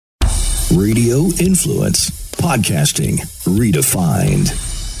Radio Influence. Podcasting redefined.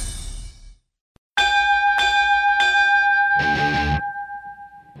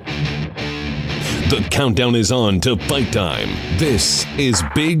 The countdown is on to fight time. This is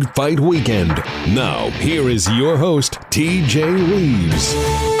Big Fight Weekend. Now, here is your host, TJ Reeves.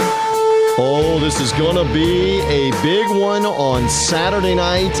 Oh, this is going to be a big one on Saturday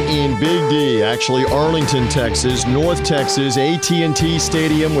night in Big D. Actually, Arlington, Texas, North Texas, AT&T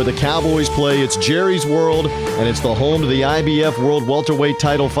Stadium where the Cowboys play. It's Jerry's World, and it's the home to the IBF World Welterweight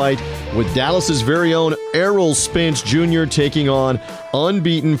title fight with Dallas's very own Errol Spence Jr. taking on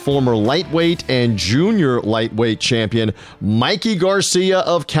unbeaten former lightweight and junior lightweight champion Mikey Garcia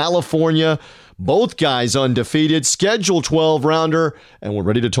of California. Both guys undefeated, scheduled 12-rounder, and we're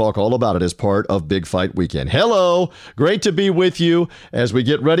ready to talk all about it as part of Big Fight Weekend. Hello, great to be with you as we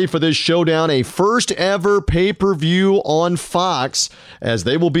get ready for this showdown, a first ever pay-per-view on Fox, as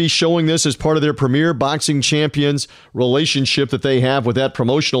they will be showing this as part of their Premier Boxing Champions relationship that they have with that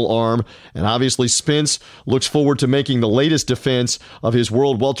promotional arm. And obviously Spence looks forward to making the latest defense of his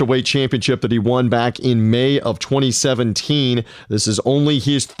World Welterweight Championship that he won back in May of 2017. This is only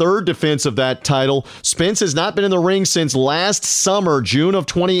his third defense of that title. Spence has not been in the ring since last summer, June of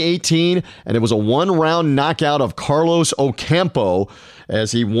 2018, and it was a one-round knockout of Carlos Ocampo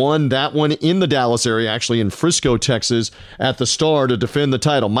as he won that one in the Dallas area, actually in Frisco, Texas, at the Star to defend the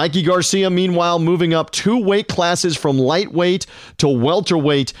title. Mikey Garcia, meanwhile, moving up 2 weight classes from lightweight to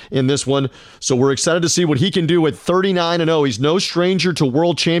welterweight in this one. So we're excited to see what he can do at 39-0. He's no stranger to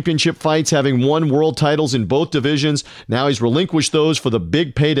world championship fights, having won world titles in both divisions. Now he's relinquished those for the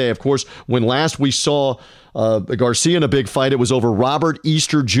big payday. Of course, when last we saw Garcia in a big fight, it was over Robert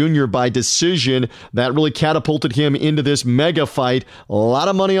Easter Jr. by decision. That really catapulted him into this mega fight. A lot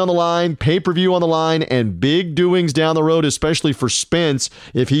of money on the line, pay-per-view on the line, and big doings down the road, especially for Spence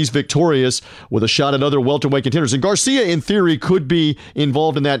if he's victorious with a shot at other welterweight contenders. And Garcia, in theory, could be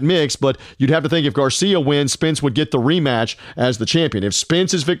involved in that mix, but you'd have to think if Garcia wins, Spence would get the rematch as the champion. If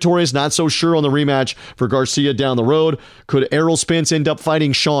Spence is victorious, not so sure on the rematch for Garcia down the road. Could Errol Spence end up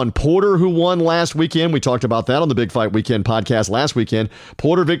fighting Sean Porter, who won last weekend? We talked about that on the Big Fight Weekend podcast last weekend.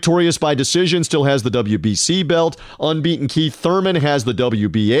 Porter victorious by decision, still has the WBC belt. Unbeaten Keith Thurman has the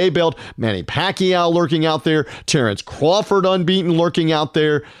WBA belt. Manny Pacquiao lurking out there. Terrence Crawford unbeaten lurking out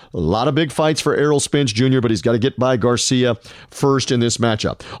there. A lot of big fights for Errol Spence Jr., but he's got to get by Garcia first in this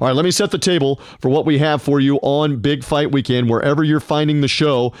matchup. All right, let me set the table for what we have for you on Big Fight Weekend, wherever you're finding the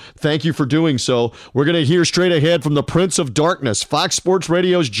show. Thank you for doing so. We're going to hear straight ahead from the Prince of Darkness. Fox Sports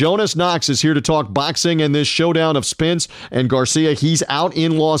Radio's Jonas Knox is here to talk boxing and this showdown of Spence and Garcia. He's out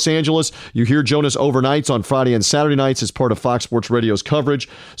in Los Angeles. You hear Jonas overnights on Friday and Saturday nights as part of Fox Sports Radio's coverage.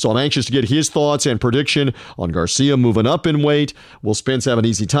 So I'm anxious to get his thoughts and prediction on Garcia moving up in weight. Will Spence have an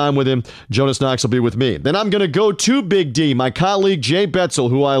easy time with him? Jonas Knox will be with me. Then I'm going to go to Big D, my colleague Jay Betzel,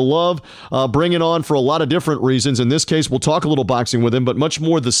 who I love bringing on for a lot of different reasons. In this case, we'll talk a little boxing with him, but much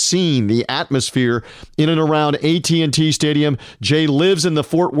more the scene, the atmosphere in and around AT&T Stadium. Jay lives in the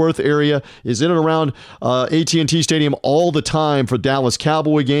Fort Worth area, is in and around AT&T Stadium all the time for Dallas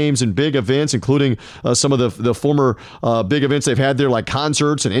Cowboy games and big events, including some of the former big events they've had there, like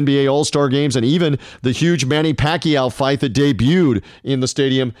concerts and NBA All-Star games, and even the huge Manny Pacquiao fight that debuted in the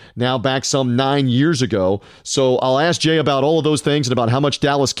stadium now back some 9 years ago. So I'll ask Jay about all of those things and about how much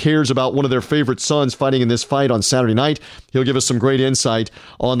Dallas cares about one of their favorite sons fighting in this fight on Saturday night. He'll give us some great insight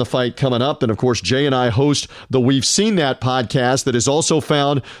on the fight coming up. And of course, Jay and I host the We've Seen That podcast that is also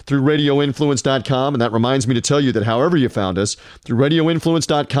found through RadioInfluence.com. And that reminds me to tell you that however you found us, through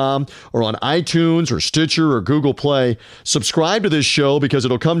RadioInfluence.com or on iTunes or Stitcher or Google Play, subscribe to this show because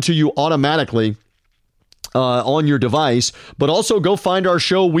it'll come to you automatically on your device, but also go find our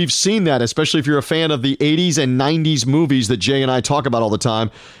show. We've Seen That, especially if you're a fan of the 80s and 90s movies that Jay and I talk about all the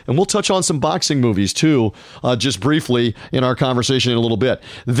time. And we'll touch on some boxing movies too, just briefly in our conversation in a little bit.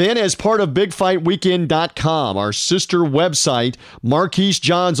 Then as part of BigFightWeekend.com, our sister website, Marquise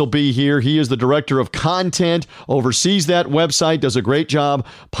Johns will be here. He is the director of content, oversees that website, does a great job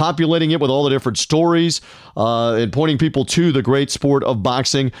populating it with all the different stories and pointing people to the great sport of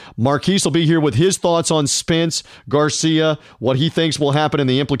boxing. Marquise will be here with his thoughts on Spence, Garcia, what he thinks will happen and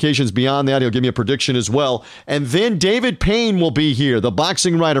the implications beyond that. He'll give me a prediction as well. And then David Payne will be here, the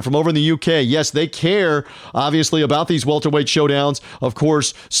boxing writer from over in the UK. Yes, they care, obviously, about these welterweight showdowns. Of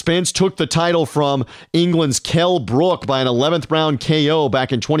course, Spence took the title from England's Kell Brook by an 11th round KO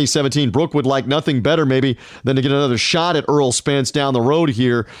back in 2017. Brook would like nothing better, maybe, than to get another shot at Errol Spence down the road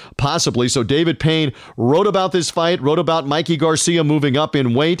here, possibly. So David Payne wrote about this fight, wrote about Mikey Garcia moving up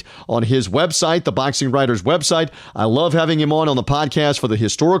in weight on his website, theboxingwriter.com. Insider's website. I love having him on the podcast for the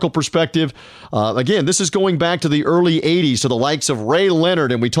historical perspective. Again, this is going back to the early 80s to the likes of Ray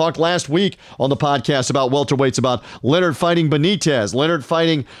Leonard, and we talked last week on the podcast about welterweights, about Leonard fighting Benitez, Leonard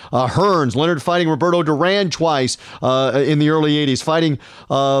fighting Hearns, Leonard fighting Roberto Duran twice in the early 80s, fighting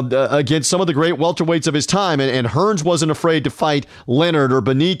against some of the great welterweights of his time, and Hearns wasn't afraid to fight Leonard or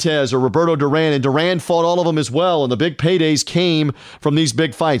Benitez or Roberto Duran, and Duran fought all of them as well, and the big paydays came from these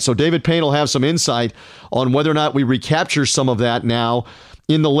big fights. So David Payne will have some insight on whether or not we recapture some of that now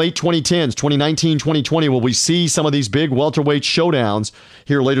in the late 2010s, 2019, 2020, will we see some of these big welterweight showdowns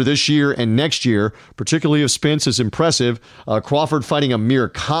here later this year and next year, particularly if Spence is impressive. Crawford fighting Amir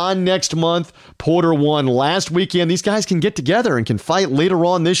Khan next month. Porter won last weekend. These guys can get together and can fight later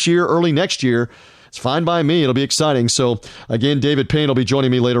on this year, early next year. It's fine by me. It'll be exciting. So, again, David Payne will be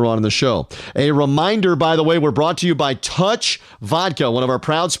joining me later on in the show. A reminder, by the way, we're brought to you by Touch Vodka, one of our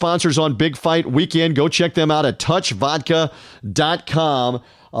proud sponsors on Big Fight Weekend. Go check them out at touchvodka.com.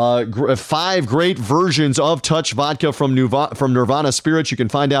 5 great versions of Touch Vodka from Nirvana Spirits. You can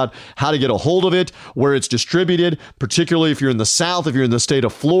find out how to get a hold of it, where it's distributed, particularly if you're in the South, if you're in the state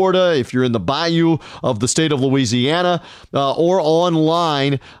of Florida, if you're in the bayou of the state of Louisiana, or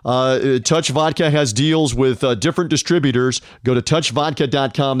online. Touch Vodka has deals with different distributors. Go to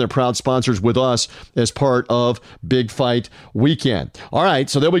touchvodka.com. They're proud sponsors with us as part of Big Fight Weekend. All right,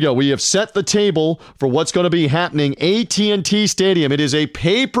 so there we go. We have set the table for what's going to be happening. AT&T Stadium. It is a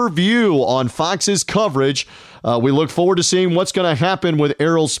pay-per-view on Fox's coverage. We look forward to seeing what's going to happen with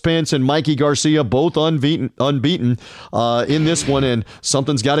Errol Spence and Mikey Garcia, both unbeaten in this one, and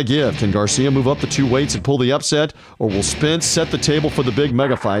something's got to give. Can Garcia move up the 2 weights and pull the upset, or will Spence set the table for the big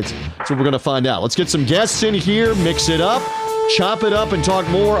mega fights? So we're going to find out. Let's get some guests in here, mix it up, chop it up, and talk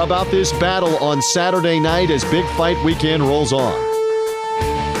more about this battle on Saturday night as Big Fight Weekend rolls on.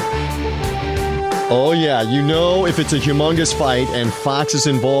 Oh, yeah. You know, if it's a humongous fight and Fox is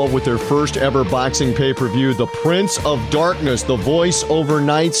involved with their first ever boxing pay-per-view, the Prince of Darkness, the voice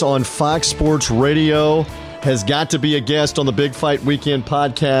overnights on Fox Sports Radio, has got to be a guest on the Big Fight Weekend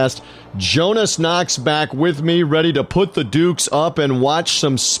podcast. Jonas Knox back with me, ready to put the Dukes up and watch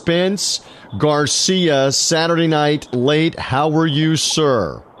some Spence Garcia Saturday night late. How were you,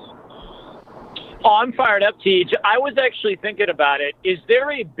 sir? Oh, I'm fired up, Tej. I was actually thinking about it. Is there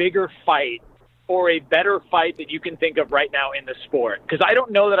a bigger fight or a better fight that you can think of right now in the sport? Because I don't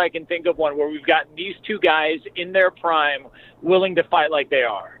know that I can think of one where we've gotten these two guys in their prime willing to fight like they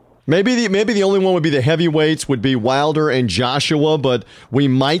are. Maybe the only one would be the heavyweights, would be Wilder and Joshua, but we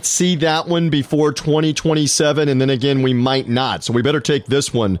might see that one before 2027, and then again, we might not. So we better take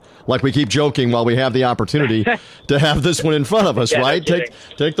this one, like we keep joking, while we have the opportunity to have this one in front of us, right? No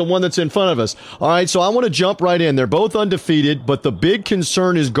take the one that's in front of us. All right, so I want to jump right in. They're both undefeated, but the big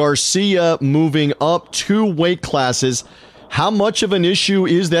concern is Garcia moving up 2 weight classes. How much of an issue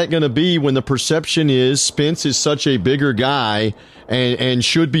is that going to be when the perception is Spence is such a bigger guy and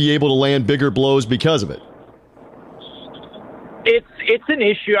should be able to land bigger blows because of it? It's an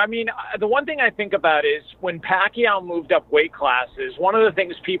issue. I mean, the one thing I think about is when Pacquiao moved up weight classes, one of the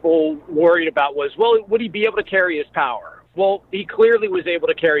things people worried about was, well, would he be able to carry his power? Well, he clearly was able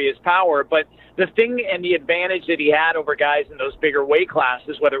to carry his power, but the thing and the advantage that he had over guys in those bigger weight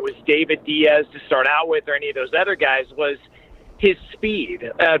classes, whether it was David Diaz to start out with or any of those other guys, was his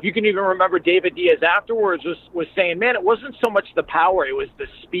speed. If you can even remember, David Diaz afterwards was saying, man, it wasn't so much the power, it was the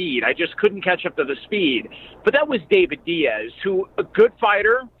speed. I just couldn't catch up to the speed. But that was David Diaz, who, a good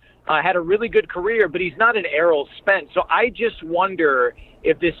fighter, had a really good career, but he's not an Errol Spence. So I just wonder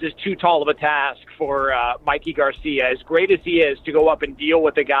if this is too tall of a task for Mikey Garcia, as great as he is, to go up and deal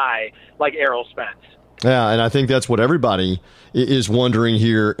with a guy like Errol Spence. Yeah, and I think that's what everybody is wondering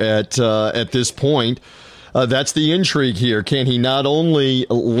here at this point. That's the intrigue here. Can he not only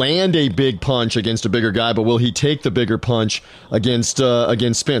land a big punch against a bigger guy, but will he take the bigger punch against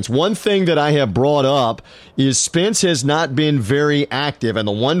Spence? One thing that I have brought up is Spence has not been very active, and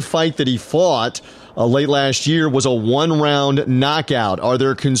the one fight that he fought late last year was a 1-round knockout. Are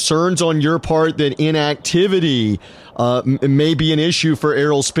there concerns on your part that inactivity may be an issue for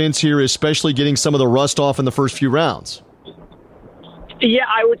Errol Spence here, especially getting some of the rust off in the first few rounds? Yeah,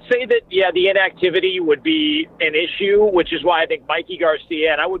 I would say that, the inactivity would be an issue, which is why I think Mikey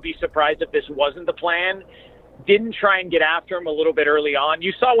Garcia, and I would be surprised if this wasn't the plan, didn't try and get after him a little bit early on.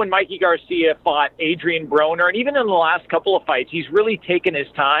 You saw when Mikey Garcia fought Adrian Broner, and even in the last couple of fights, he's really taken his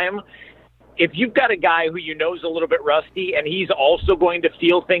time. If you've got a guy who you know is a little bit rusty and he's also going to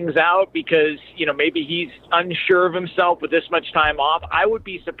feel things out because, maybe he's unsure of himself with this much time off, I would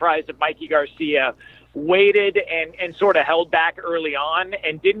be surprised if Mikey Garcia waited and sort of held back early on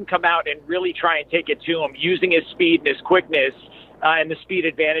and didn't come out and really try and take it to him using his speed and his quickness and the speed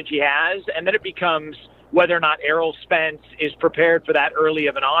advantage he has. And then it becomes whether or not Errol Spence is prepared for that early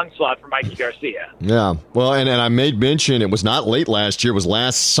of an onslaught for Mikey Garcia. Yeah, well, and I made mention it was not late last year, it was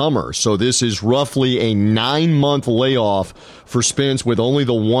last summer. So this is roughly a 9-month layoff for Spence with only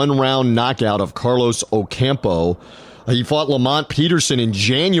the 1-round knockout of Carlos Ocampo. He fought Lamont Peterson in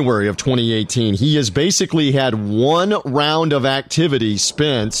January of 2018. He has basically had 1 round of activity,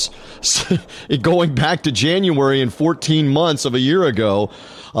 Spence, going back to January and 14 months of a year ago.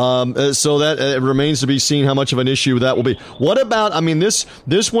 So that remains to be seen how much of an issue that will be. What about,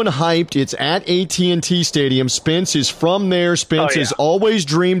 this one hyped. It's at AT&T Stadium. Spence is from there. Spence has always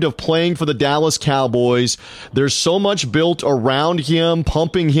dreamed of playing for the Dallas Cowboys. There's so much built around him,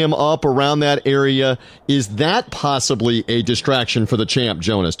 pumping him up around that area. Is that possibly a distraction for the champ,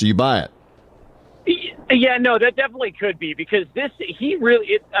 Jonas? Do you buy it? Yeah, no, that definitely could be because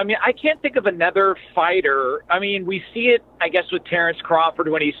I can't think of another fighter. We see it, I guess, with Terrence Crawford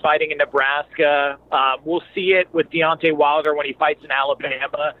when he's fighting in Nebraska. We'll see it with Deontay Wilder when he fights in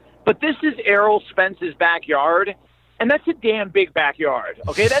Alabama. But this is Errol Spence's backyard, and that's a damn big backyard.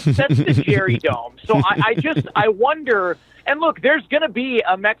 Okay, that's the Jerry Dome. So I wonder. And look, there's going to be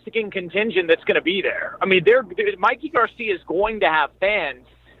a Mexican contingent that's going to be there. Mikey Garcia is going to have fans.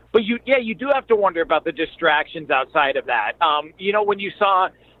 But you do have to wonder about the distractions outside of that. When you saw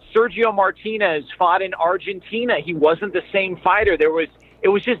Sergio Martinez fought in Argentina, he wasn't the same fighter. It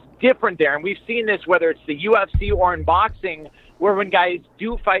was just different there. And we've seen this, whether it's the UFC or in boxing, where when guys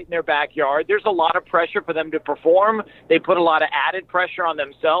do fight in their backyard, there's a lot of pressure for them to perform. They put a lot of added pressure on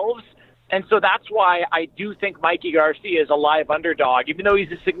themselves. And so that's why I do think Mikey Garcia is a live underdog, even though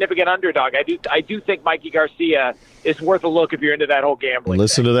he's a significant underdog. I do think Mikey Garcia is worth a look if you're into that whole gambling.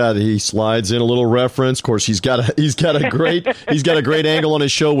 Listen to that. He slides in a little reference. Of course, he's got a great angle on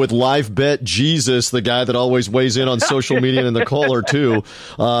his show with Live Bet Jesus, the guy that always weighs in on social media and the caller too.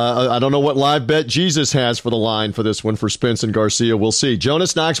 I don't know what Live Bet Jesus has for the line for this one for Spence and Garcia. We'll see.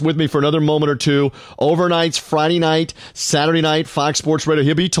 Jonas Knox with me for another moment or two. Overnights, Friday night, Saturday night, Fox Sports Radio.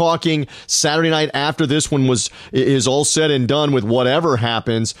 He'll be talking Saturday night after this one is all said and done with whatever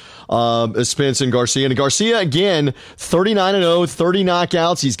happens. Spence and Garcia. And Garcia, again, 39-0, 30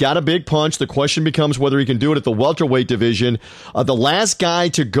 knockouts. He's got a big punch. The question becomes whether he can do it at the welterweight division. The last guy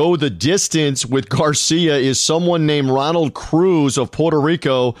to go the distance with Garcia is someone named Ronald Cruz of Puerto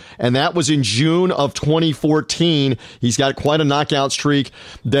Rico, and that was in June of 2014. He's got quite a knockout streak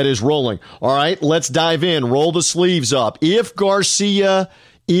that is rolling. All right, let's dive in. Roll the sleeves up. If Garcia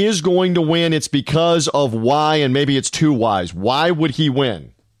is going to win, it's because of why, and maybe it's two whys. Why would he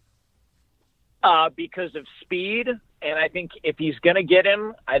win? Because of speed, and I think if he's going to get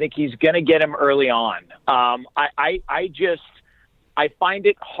him, I think he's going to get him early on. I find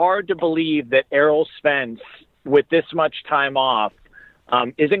it hard to believe that Errol Spence, with this much time off,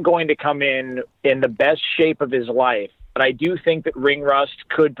 isn't going to come in the best shape of his life. But I do think that ring rust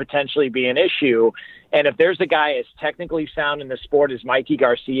could potentially be an issue. And if there's a guy as technically sound in the sport as Mikey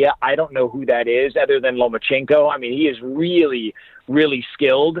Garcia, I don't know who that is other than Lomachenko. He is really, really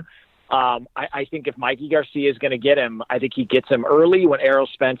skilled. I think if Mikey Garcia is going to get him, I think he gets him early when Errol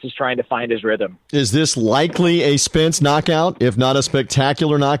Spence is trying to find his rhythm. Is this likely a Spence knockout, if not a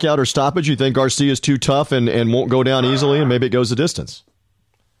spectacular knockout or stoppage? You think Garcia is too tough and won't go down easily, and maybe it goes the distance?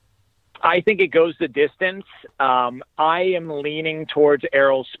 I think it goes the distance. I am leaning towards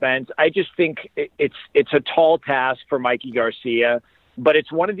Errol Spence. I just think it's a tall task for Mikey Garcia, but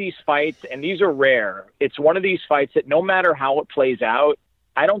it's one of these fights, and these are rare. It's one of these fights that no matter how it plays out,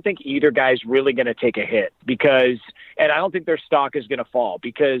 I don't think either guy's really going to take a hit and I don't think their stock is going to fall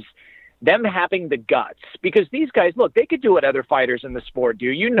because them having the guts, because these guys, look, they could do what other fighters in the sport do.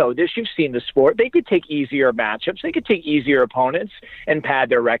 You know this. You've seen the sport. They could take easier matchups. They could take easier opponents and pad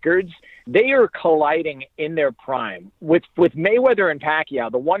their records. They are colliding in their prime. With Mayweather and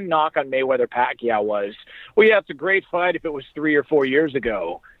Pacquiao, the one knock on Mayweather-Pacquiao was, well, yeah, it's a great fight if it was 3 or 4 years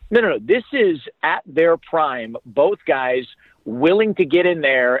ago. No. This is at their prime. Both guys willing to get in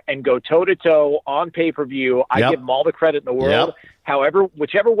there and go toe-to-toe on pay-per-view. I give them all the credit in the world. Yep. However,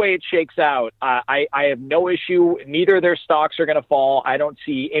 whichever way it shakes out, I have no issue. Neither of their stocks are going to fall. I don't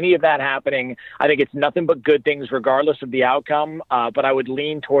see any of that happening. I think it's nothing but good things regardless of the outcome. But I would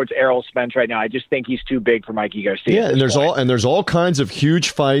lean towards Errol Spence right now. I just think he's too big for Mikey Garcia. Yeah, and there's all kinds of huge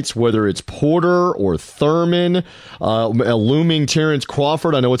fights, whether it's Porter or Thurman, a looming Terrence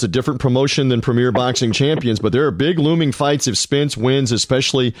Crawford. I know it's a different promotion than Premier Boxing Champions, but there are big looming fights if Spence wins,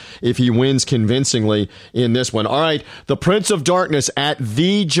 especially if he wins convincingly in this one. All right, the Prince of Darkness Darkness at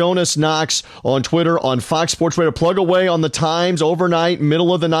the Jonas Knox on Twitter, on Fox Sports Radio. Plug away on the times, overnight,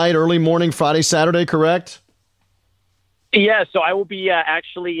 middle of the night, early morning, Friday, Saturday, correct? Yeah, so I will be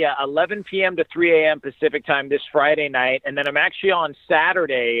actually 11 p.m. to 3 a.m. Pacific time this Friday night, and then I'm actually on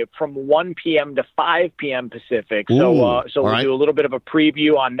Saturday from 1 p.m. to 5 p.m. Pacific. So we'll do a little bit of a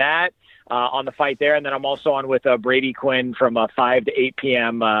preview on that, on the fight there, and then I'm also on with Brady Quinn from 5 to 8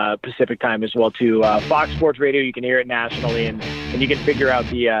 p.m. Pacific time as well, too. Fox Sports Radio, you can hear it nationally, and you can figure out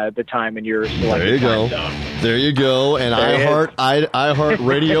the time in your selected time zone. There you go. And iHeart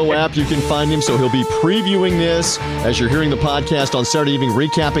Radio app, you can find him. So he'll be previewing this as you're hearing the podcast on Saturday evening,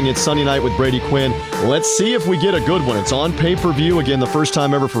 recapping it Sunday night with Brady Quinn. Let's see if we get a good one. It's on pay-per-view. Again, the first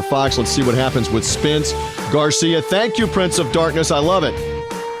time ever for Fox. Let's see what happens with Spence Garcia. Thank you, Prince of Darkness. I love it.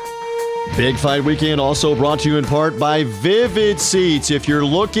 Big Fight Weekend also brought to you in part by Vivid Seats. If you're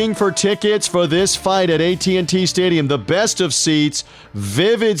looking for tickets for this fight at AT&T Stadium, the best of seats,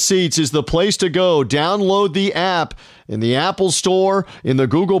 Vivid Seats is the place to go. Download the app in the Apple Store, in the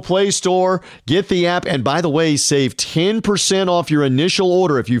Google Play Store. Get the app. And by the way, save 10% off your initial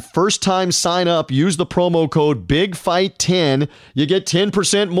order. If you first time sign up, use the promo code BIGFIGHT10. You get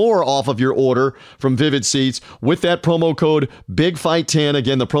 10% more off of your order from Vivid Seats with that promo code BIGFIGHT10.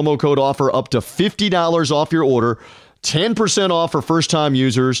 Again, the promo code offer up to $50 off your order. 10% off for first-time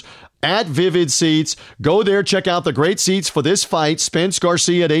users at Vivid Seats. Go there, check out the great seats for this fight. Spence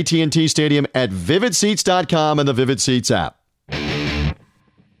Garcia at AT&T Stadium at vividseats.com and the Vivid Seats app.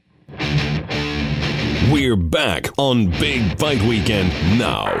 We're back on Big Fight Weekend.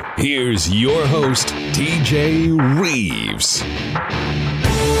 Now, here's your host, TJ Reeves.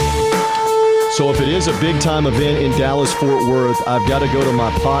 So if it is a big-time event in Dallas-Fort Worth, I've got to go to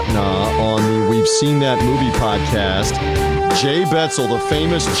my partner on the We've Seen That Movie podcast, Jay Betzel, the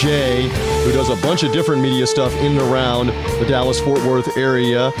famous Jay, who does a bunch of different media stuff in and around the Dallas-Fort Worth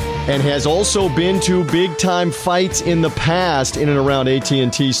area and has also been to big-time fights in the past in and around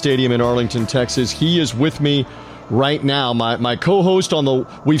AT&T Stadium in Arlington, Texas. He is with me right now, my co-host on the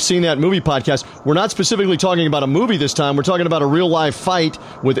We've Seen That Movie podcast. We're not specifically talking about a movie this time. We're talking about a real-life fight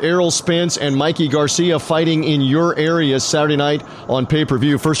with Errol Spence and Mikey Garcia fighting in your area Saturday night on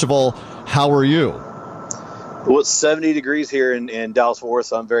pay-per-view. First of all, how are you? Well, it's 70 degrees here in Dallas-Fort Worth,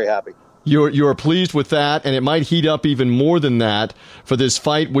 so I'm very happy. You're pleased with that, and it might heat up even more than that for this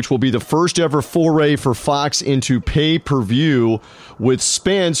fight, which will be the first ever foray for Fox into pay-per-view with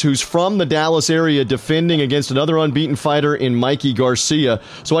Spence, who's from the Dallas area, defending against another unbeaten fighter in Mikey Garcia.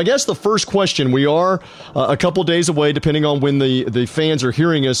 So I guess the first question, we are a couple days away, depending on when the fans are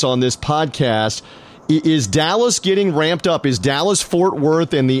hearing us on this podcast. Is Dallas getting ramped up? Is Dallas-Fort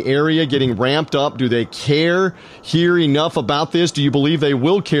Worth and the area getting ramped up? Do they care here enough about this? Do you believe they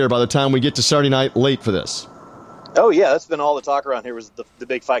will care by the time we get to Saturday night late for this? Oh, yeah. That's been all the talk around here was the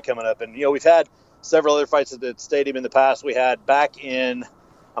big fight coming up. And, we've had several other fights at the stadium in the past. We had back in,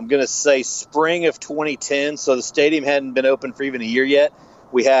 I'm going to say, spring of 2010. So the stadium hadn't been open for even a year yet.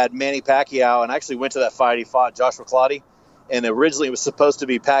 We had Manny Pacquiao, and I actually went to that fight. He fought Joshua Clottey. And originally it was supposed to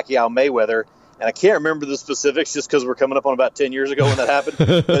be Pacquiao-Mayweather. And I can't remember the specifics just because we're coming up on about 10 years ago when that happened.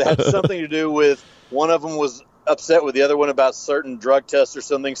 But it had something to do with one of them was upset with the other one about certain drug tests or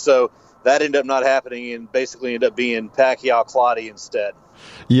something. So that ended up not happening and basically ended up being Pacquiao-Clottey instead.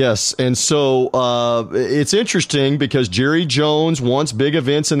 Yes, and so it's interesting because Jerry Jones wants big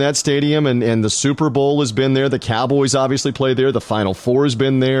events in that stadium, and the Super Bowl has been there. The Cowboys obviously play there. The Final Four has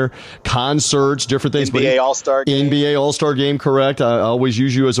been there. Concerts, different things. NBA All-Star Game. NBA All-Star Game, correct. I always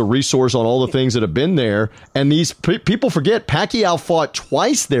use you as a resource on all the things that have been there. And these people forget Pacquiao fought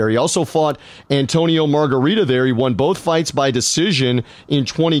twice there. He also fought Antonio Margarita there. He won both fights by decision in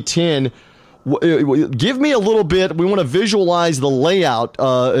 2010. Give me a little bit. We want to visualize the layout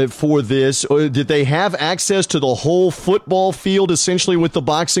for this. Did they have access to the whole football field, essentially, with the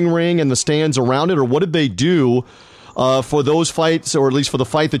boxing ring and the stands around it? Or what did they do for those fights, or at least for the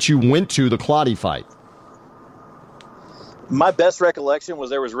fight that you went to, the Clottey fight? My best recollection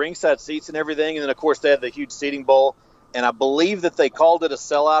was there was ringside seats and everything. And then, of course, they had the huge seating bowl. And I believe that they called it a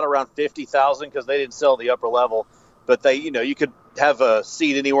sellout around 50,000 because they didn't sell the upper level. But they, you could have a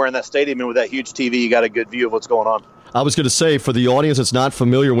seat anywhere in that stadium, and with that huge TV, you got a good view of what's going on. I was going to say, for the audience that's not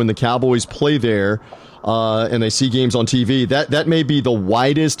familiar, when the Cowboys play there and they see games on TV, that may be the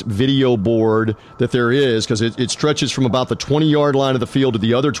widest video board that there is, because it stretches from about the 20-yard line of the field to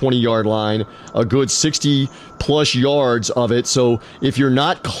the other 20-yard line, a good 60-plus yards of it. So if you're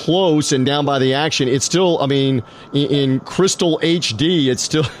not close and down by the action, it's still, in crystal HD,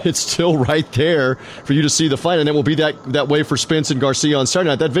 it's still right there for you to see the fight, and it will be that way for Spence and Garcia on Saturday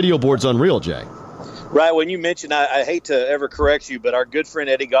night. That video board's unreal, Jay. Right. When you mentioned, I hate to ever correct you, but our good friend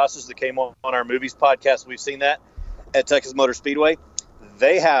Eddie Gossage that came on our movies podcast, we've seen that at Texas Motor Speedway.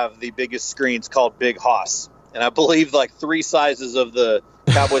 They have the biggest screens called Big Hoss. And I believe like 3 sizes of the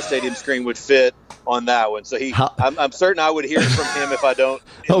Cowboy Stadium screen would fit on that one. So I'm certain I would hear it from him if I don't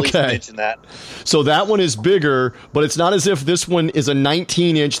at least mention that. So that one is bigger, but it's not as if this one is a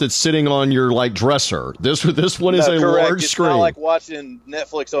 19-inch that's sitting on your like dresser. This one is a large screen. It's not like watching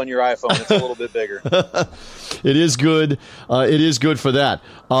Netflix on your iPhone. It's a little bit bigger. It is good. It is good for that.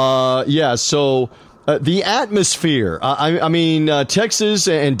 So the atmosphere. I mean, Texas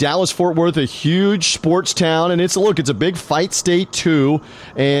and Dallas-Fort Worth, a huge sports town, and it's a big fight state too.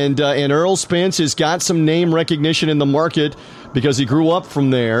 And Earl Spence has got some name recognition in the market because he grew up from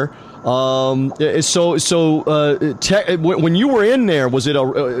there. When you were in there, was it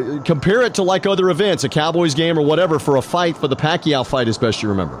compare it to like other events, a Cowboys game or whatever, for a fight, for the Pacquiao fight, as best you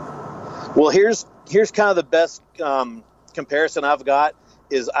remember? Well, here's kind of the best comparison I've got.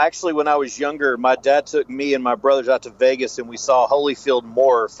 Is actually when I was younger, my dad took me and my brothers out to Vegas, and we saw Holyfield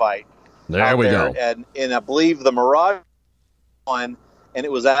Moorer fight. There we go. And I believe the Mirage won, and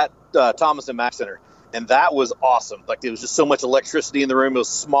it was at Thomas and Mack Center. And that was awesome. Like, there was just so much electricity in the room. It was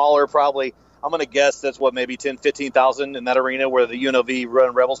smaller, probably. I'm going to guess that's maybe 10, 15,000 in that arena where the UNLV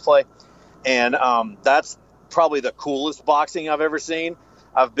Run Rebels play. And that's probably the coolest boxing I've ever seen.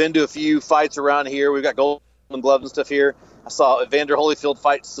 I've been to a few fights around here. We've got Golden Gloves and stuff here. I saw Evander Holyfield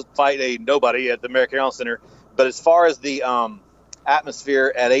fight a nobody at the American Airlines Center. But as far as the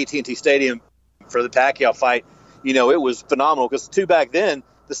atmosphere at AT&T Stadium for the Pacquiao fight, it was phenomenal because back then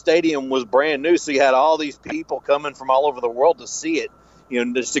the stadium was brand new, so you had all these people coming from all over the world to see it,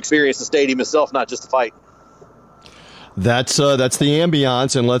 just experience the stadium itself, not just the fight. That's the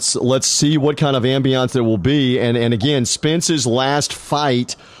ambiance, and let's see what kind of ambiance there will be. And again, Spence's last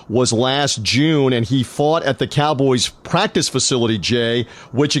fight was last June, and he fought at the Cowboys practice facility, Jay,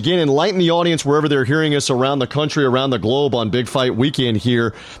 which again, enlighten the audience wherever they're hearing us around the country, around the globe on Big Fight Weekend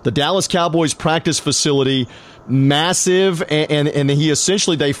here. The Dallas Cowboys practice facility, massive, and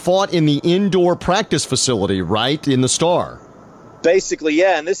they fought in the indoor practice facility, right, in the Star. Basically,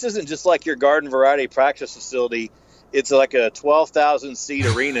 yeah, and this isn't just like your garden variety practice facility. It's like a 12,000 seat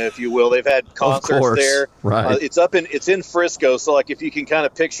arena, if you will. They've had concerts there. Right. It's in Frisco. So like if you can kind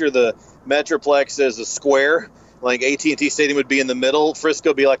of picture the Metroplex as a square, like AT&T Stadium would be in the middle,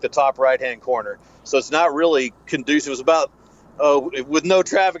 Frisco would be like the top right-hand corner. So it's not really conducive. It's about, with no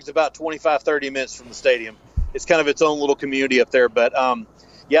traffic, it's about 25, 30 minutes from the stadium. It's kind of its own little community up there. But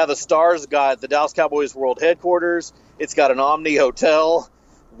the Star's got the Dallas Cowboys World Headquarters. It's got an Omni Hotel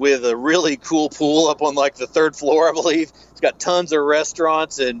with a really cool pool up on like the 3rd floor, I believe. It's got tons of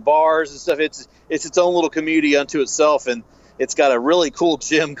restaurants and bars and stuff. It's its own little community unto itself, and it's got a really cool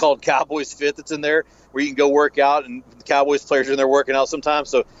gym called Cowboys Fit that's in there where you can go work out, and the Cowboys players are in there working out sometimes.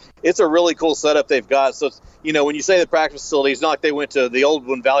 So it's a really cool setup they've got. So it's, when you say the practice facility, it's not like they went to the old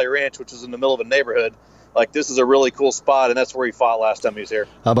one, Valley Ranch, which was in the middle of a neighborhood. Like, this is a really cool spot, and that's where he fought last time he was here.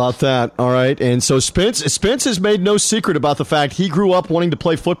 How about that? All right. And so Spence has made no secret about the fact he grew up wanting to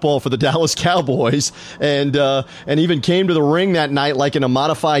play football for the Dallas Cowboys, and even came to the ring that night like in a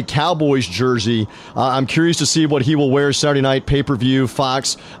modified Cowboys jersey. I'm curious to see what he will wear Saturday night pay-per-view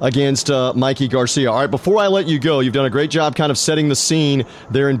Fox against Mikey Garcia. All right, before I let you go, you've done a great job kind of setting the scene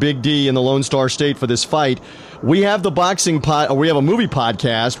there in Big D in the Lone Star State for this fight. We have the we have a movie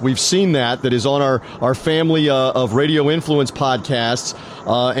podcast. We've seen that is on our family of Radio Influence podcasts,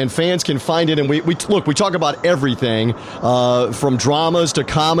 and fans can find it. And we talk about everything from dramas to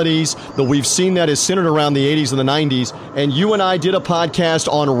comedies. That we've seen that is centered around the 80s and the 90s. And you and I did a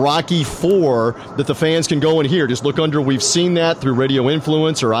podcast on Rocky IV that the fans can go and hear. Just look under We've Seen That through Radio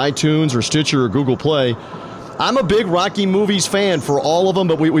Influence or iTunes or Stitcher or Google Play. I'm a big Rocky movies fan for all of them,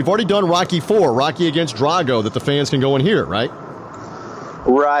 but we've already done Rocky IV, Rocky against Drago, that the fans can go and hear, right?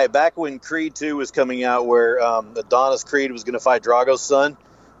 Right. Back when Creed 2 was coming out, where Adonis Creed was going to fight Drago's son,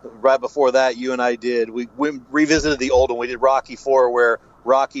 right before that, you and I did. We revisited the old one. We did Rocky IV, where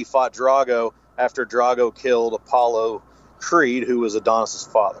Rocky fought Drago after Drago killed Apollo Creed, who was Adonis's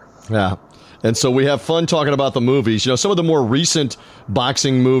father. Yeah. And so we have fun talking about the movies. Some of the more recent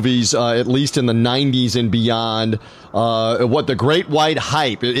boxing movies, at least in the 90s and beyond, the Great White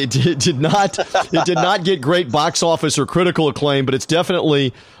Hype. It did not get great box office or critical acclaim, but it's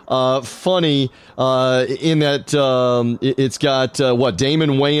definitely funny in that it's got Damon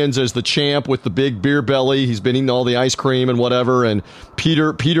Wayans as the champ with the big beer belly. He's been eating all the ice cream and whatever, and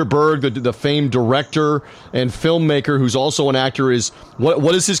Peter Berg, the famed director and filmmaker, who's also an actor, is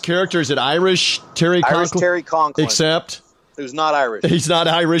what is his character? Is it Irish Terry Conklin? Terry Conklin. Except who's not Irish. He's not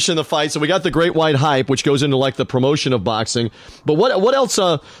Irish in the fight. So we got the Great White Hype, which goes into like the promotion of boxing. But what else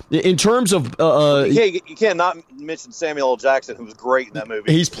in terms of you can't not mention Samuel L. Jackson, who was great in that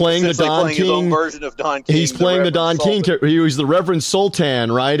movie. He's playing the Don playing King. His own version of Don King. He's playing the Don King. He was the Reverend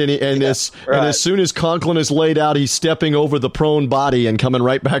Sultan, right? And as soon as Conklin is laid out, he's stepping over the prone body and coming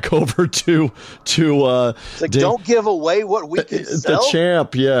right back over to it's like, don't give away what we can sell. The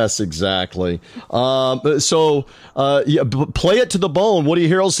champ. Yes, exactly. Play it to the bone. Woody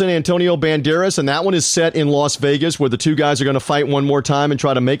Harrelson, Antonio Banderas, and that one is set in Las Vegas, where the two guys are going to fight one more time and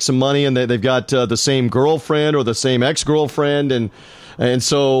try to make some money, and they've got the same girlfriend or the same ex-girlfriend, and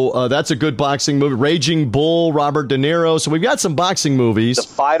so that's a good boxing movie. Raging Bull, Robert De Niro. So we've got some boxing movies. The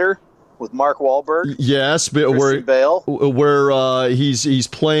Fighter with Mark Wahlberg. Yes, but where he's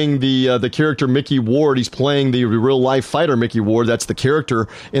playing the character Mickey Ward. He's playing the real life fighter Mickey Ward. That's the character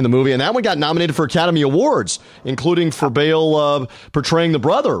in the movie, and that one got nominated for Academy Awards, including for Bale portraying the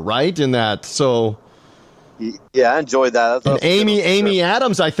brother, right, in that. So. Yeah, I enjoyed that. And Amy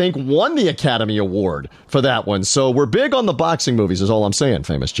Adams, I think, won the Academy Award for that one. So we're big on the boxing movies, is all I'm saying,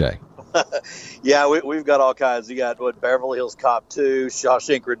 Famous Jay. Yeah, we've got all kinds. You got Beverly Hills Cop 2,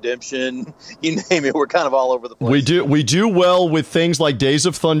 Shawshank Redemption, you name it. We're kind of all over the place. We do well with things like Days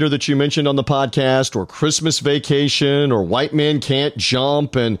of Thunder that you mentioned on the podcast, or Christmas Vacation, or White Men Can't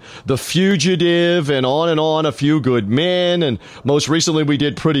Jump, and The Fugitive, and on, A Few Good Men, and most recently we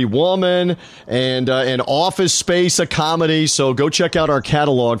did Pretty Woman, and Office Space, a comedy. So go check out our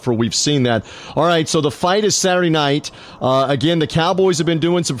catalog for We've Seen That. All right, so the fight is Saturday night. Again, the Cowboys have been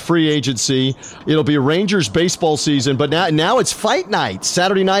doing some free agency. It'll be Rangers baseball season, but now it's fight night,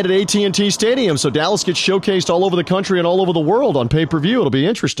 Saturday night at AT&T Stadium. So Dallas gets showcased all over the country and all over the world on pay-per-view. It'll be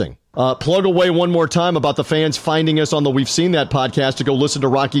interesting. Plug away one more time about the fans finding us on the We've Seen That podcast to go listen to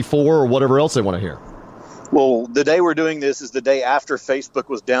Rocky IV or whatever else they want to hear. Well, the day we're doing this is the day after Facebook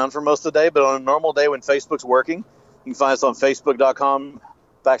was down for most of the day, but on a normal day when Facebook's working, you can find us on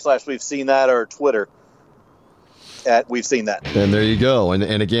Facebook.com/We've Seen That or Twitter at We've Seen That. And there you go. And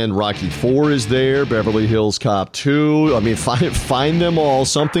again, Rocky IV is there, Beverly Hills Cop 2. I mean, find them all.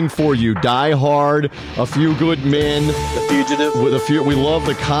 Something for you. Die Hard, A Few Good Men. The Fugitive. We love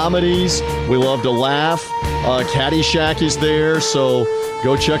the comedies. We love to laugh. Caddyshack is there. So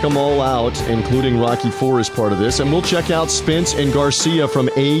go check them all out, including Rocky IV as part of this. And we'll check out Spence and Garcia from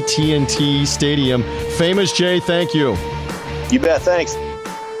AT&T Stadium. Famous Jay, thank you. You bet. Thanks.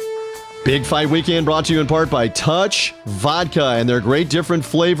 Big Fight Weekend brought to you in part by Touch Vodka and their great different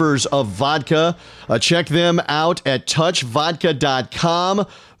flavors of vodka. Check them out at touchvodka.com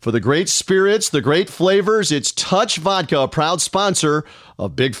for the great spirits, the great flavors. It's Touch Vodka, a proud sponsor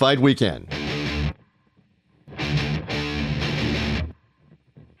of Big Fight Weekend.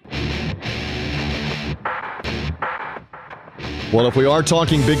 Well, if we are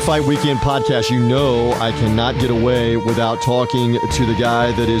talking Big Fight Weekend podcast, you know I cannot get away without talking to the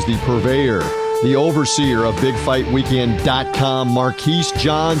guy that is the purveyor, the overseer of BigFightWeekend.com. Marquise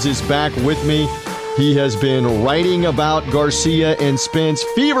Johns is back with me. He has been writing about Garcia and Spence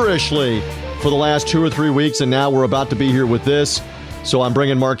feverishly for the last 2 or 3 weeks, and now we're about to be here with this. So I'm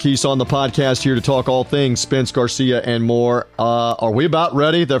bringing Marquise on the podcast here to talk all things Spence, Garcia, and more. Are we about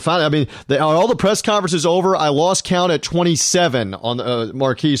ready? They're fine. I mean, are all the press conferences over? I lost count at 27 on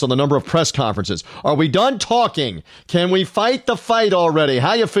Marquise on the number of press conferences. Are we done talking? Can we fight the fight already?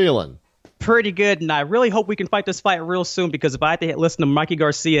 How you feeling? Pretty good, and I really hope we can fight this fight real soon, because if I had to listen to Mikey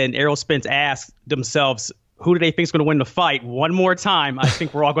Garcia and Errol Spence ask themselves, who do they think is going to win the fight one more time, I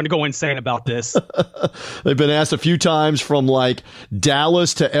think we're all going to go insane about this. They've been asked a few times from like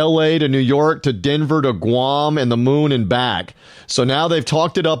Dallas to L.A. to New York to Denver to Guam and the moon and back. So now they've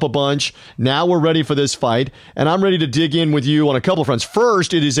talked it up a bunch. Now we're ready for this fight, and I'm ready to dig in with you on a couple of fronts.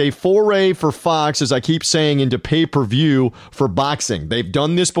 First, it is a foray for Fox, as I keep saying, into pay-per-view for boxing. They've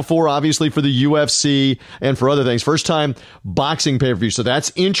done this before, obviously, for the UFC and for other things. First time boxing pay-per-view, so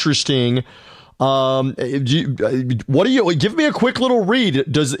that's interesting. What do you give me a quick little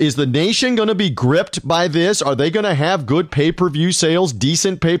read? Is the nation going to be gripped by this? Are they going to have good pay-per-view sales,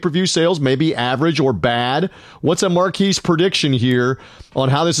 decent pay-per-view sales, maybe average or bad? What's a Marquise prediction here on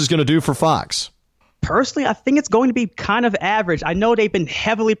how this is going to do for Fox? Personally, I think it's going to be kind of average. I know they've been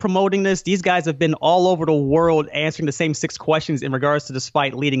heavily promoting this. These guys have been all over the world answering the same 6 questions in regards to this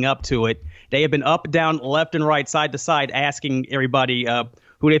fight leading up to it. They have been up, down, left, and right, side to side, asking everybody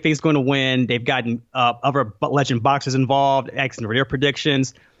who they think is going to win. They've gotten other legend boxers involved, asking for their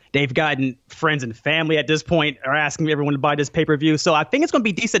predictions. They've gotten friends and family at this point are asking everyone to buy this pay-per-view. So I think it's going to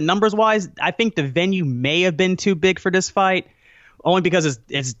be decent numbers-wise. I think the venue may have been too big for this fight. only because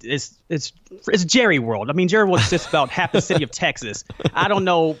it's Jerry World. I mean, Jerry World is just about half the city of Texas. I don't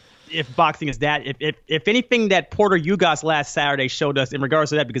know if boxing is that. If anything that Porter Ugas last Saturday showed us in regards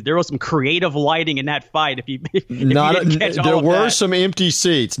to that, because there was some creative lighting in that fight. There were some empty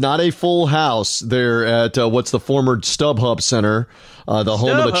seats, not a full house there at what's the former StubHub Center, the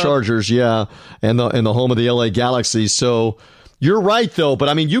home of the Chargers, and the home of the LA Galaxy. So. You're right, though. But,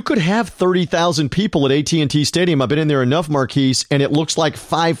 I mean, you could have 30,000 people at AT&T Stadium. I've been in there enough, Marquise, and it looks like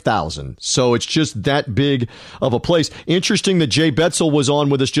 5,000. So it's just that big of a place. Interesting that Jay Betzel was on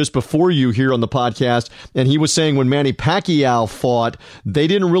with us just before you here on the podcast, and he was saying when Manny Pacquiao fought, they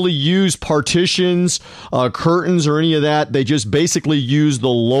didn't really use partitions, curtains, or any of that. They just basically used the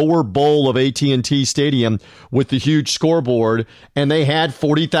lower bowl of AT&T Stadium with the huge scoreboard, and they had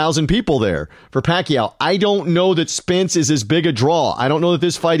 40,000 people there for Pacquiao. I don't know that Spence is as big a draw. I don't know that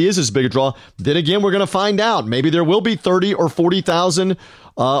this fight is as big a draw. Then again, we're going to find out. Maybe there will be 30 or 40,000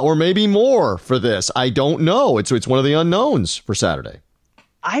 or maybe more for this. I don't know. It's one of the unknowns for Saturday.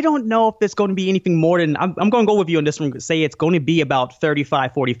 I don't know if it's going to be anything more than I'm going to go with you on this one. Say it's going to be about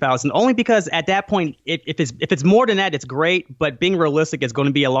 35, 40,000, only because at that point, if it's more than that, it's great. But being realistic, it's going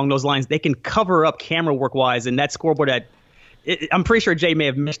to be along those lines. They can cover up camera work wise, and that scoreboard I'm pretty sure Jay may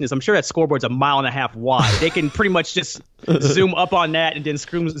have mentioned this. I'm sure that scoreboard's 1.5 miles wide. They can pretty much just zoom up on that and then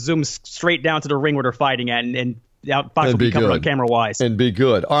zoom straight down to the ring where they're fighting at, and Fox will be covered on camera wise. And be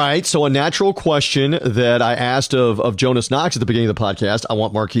good. All right. So a natural question that I asked of Jonas Knox at the beginning of the podcast, I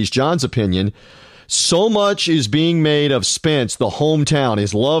want Marquise John's opinion. So much is being made of Spence, the hometown,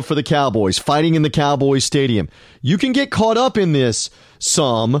 his love for the Cowboys, fighting in the Cowboys Stadium. You can get caught up in this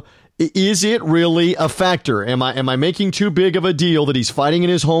some. Is it really a factor? Am I making too big of a deal that he's fighting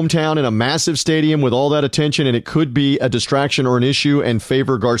in his hometown in a massive stadium with all that attention, and it could be a distraction or an issue and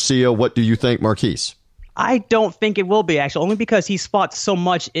favor Garcia? What do you think, Marquise? I don't think it will be, actually, only because he's fought so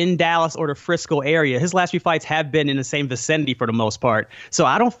much in Dallas or the Frisco area. His last few fights have been in the same vicinity for the most part. So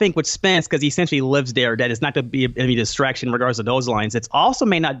I don't think with Spence, because he essentially lives there, that it's not going to be any distraction in regards to those lines. It also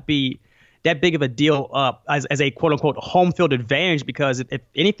may not be that big of a deal as a quote-unquote home field advantage, because if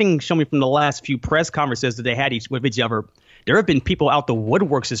anything shown me from the last few press conferences that they had with each other, there have been people out the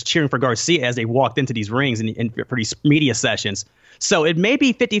woodworks just cheering for Garcia as they walked into these rings and for these media sessions. So it may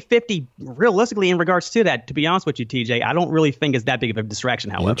be 50-50 realistically in regards to that. To be honest with you, TJ, I don't really think it's that big of a distraction,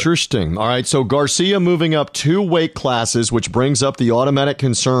 however. Interesting. All right, so Garcia moving up 2 weight classes, which brings up the automatic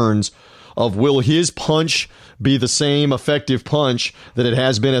concerns of will his punch be the same effective punch that it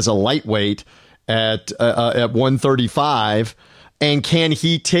has been as a lightweight at 135, and can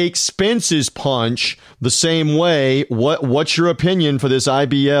he take Spence's punch the same way? What's your opinion for this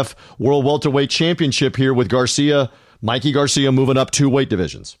IBF World Welterweight Championship here with Mikey Garcia moving up 2 weight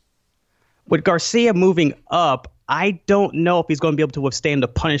divisions? With Garcia moving up, I don't know if he's going to be able to withstand the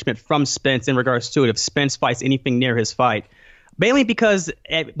punishment from Spence in regards to it if Spence fights anything near his fight. Mainly because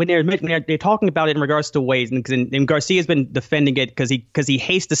when they're talking about it in regards to weights, and Garcia's been defending it because he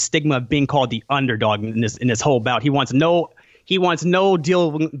hates the stigma of being called the underdog in this whole bout. He wants no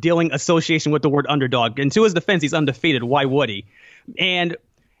dealing association with the word underdog. And to his defense, he's undefeated. Why would he? And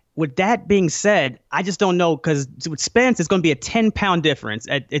with that being said, I just don't know, because with Spence, it's going to be a 10-pound difference.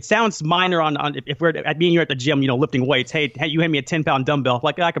 It sounds minor on if we're at me and you're at the gym, lifting weights. Hey, you hand me a 10-pound dumbbell,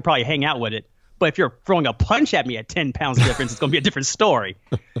 like I could probably hang out with it. But if you're throwing a punch at me at 10 pounds difference, it's going to be a different story.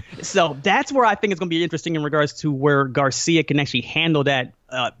 So that's where I think it's going to be interesting in regards to where Garcia can actually handle that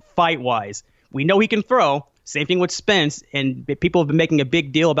fight-wise. We know he can throw. Same thing with Spence. And people have been making a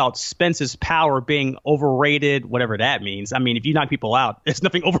big deal about Spence's power being overrated, whatever that means. I mean, if you knock people out, there's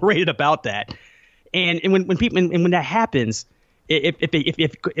nothing overrated about that. And when that happens,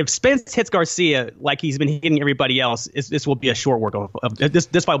 if Spence hits Garcia like he's been hitting everybody else, this will be a short work of this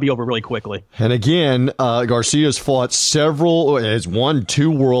fight will be over really quickly. And again, Garcia's fought has won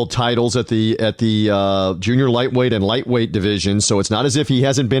 2 world titles at the junior lightweight and lightweight division. So it's not as if he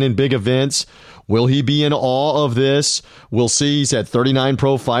hasn't been in big events. Will he be in awe of this? We'll see. He's had 39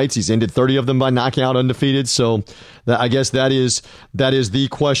 pro fights. He's ended 30 of them by knockout, undefeated. So I guess that is the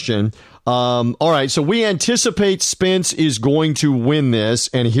question. All right, so we anticipate Spence is going to win this,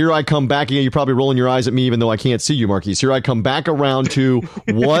 and here I come back again. You're probably rolling your eyes at me, even though I can't see you, Marquise. Here I come back around to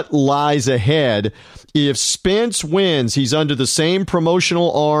what lies ahead. If Spence wins, he's under the same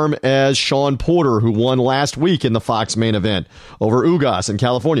promotional arm as Sean Porter, who won last week in the Fox main event over Ugas in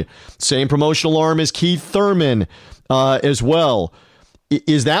California. Same promotional arm as Keith Thurman as well.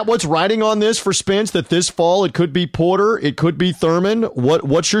 Is that what's riding on this for Spence, that this fall it could be Porter, it could be Thurman?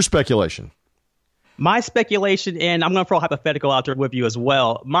 What's your speculation? My speculation, and I'm going to throw a hypothetical out there with you as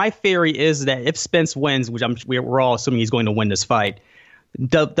well. My theory is that if Spence wins, which we're all assuming he's going to win this fight,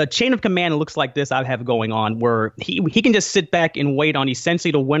 the chain of command looks like this I have going on, where he can just sit back and wait on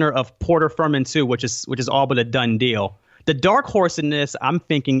essentially the winner of Porter Furman 2, which is all but a done deal. The dark horse in this, I'm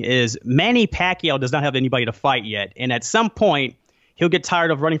thinking, is Manny Pacquiao does not have anybody to fight yet, and at some point he'll get tired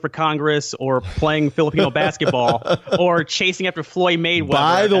of running for Congress or playing Filipino basketball or chasing after Floyd Mayweather.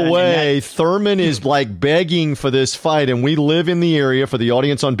 By the way, Thurman is like begging for this fight, and we live in the area. For the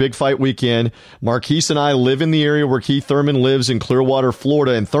audience on Big Fight Weekend, Marquise and I live in the area where Keith Thurman lives in Clearwater,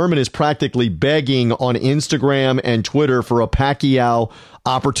 Florida, and Thurman is practically begging on Instagram and Twitter for a Pacquiao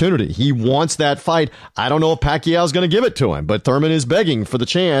opportunity. He wants that fight. I don't know if Pacquiao's going to give it to him, but Thurman is begging for the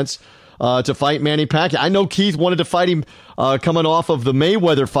chance to fight Manny Pacquiao. I know Keith wanted to fight him coming off of the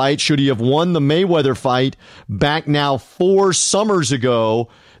Mayweather fight. Should he have won the Mayweather fight back now 4 summers ago?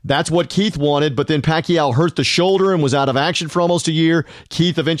 That's what Keith wanted, but then Pacquiao hurt the shoulder and was out of action for almost a year.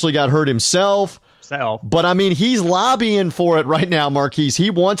 Keith eventually got hurt himself. But, I mean, he's lobbying for it right now, Marquise.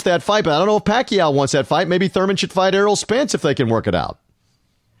 He wants that fight, but I don't know if Pacquiao wants that fight. Maybe Thurman should fight Errol Spence if they can work it out.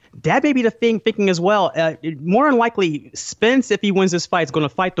 That may be the thing, thinking as well. More than likely, Spence, if he wins this fight, is going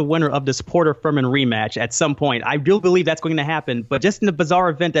to fight the winner of this Porter Furman rematch at some point. I do believe that's going to happen. But just in the bizarre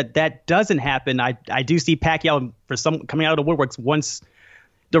event that doesn't happen, I do see Pacquiao coming out of the woodworks once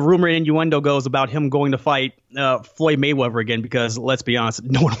the rumor and innuendo goes about him going to fight Floyd Mayweather again, because let's be honest,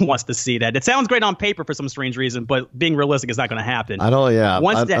 no one wants to see that. It sounds great on paper for some strange reason, but being realistic, it's not going to happen. I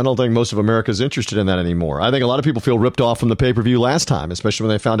don't think most of America is interested in that anymore. I think a lot of people feel ripped off from the pay-per-view last time, especially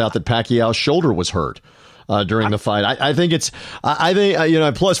when they found out that Pacquiao's shoulder was hurt during the fight. I think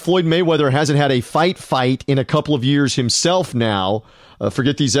plus Floyd Mayweather hasn't had a fight in a couple of years himself now.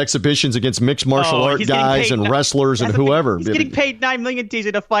 Forget these exhibitions against mixed martial art guys and wrestlers and whoever. He's getting paid $9 million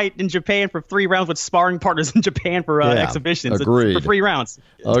to fight in Japan for 3 rounds with sparring partners in Japan for exhibitions. Agreed. For 3 rounds.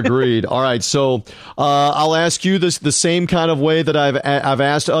 Agreed. All right. So I'll ask you this the same kind of way that I've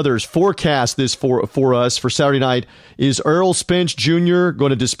asked others. Forecast this for us for Saturday night. Is Errol Spence Jr.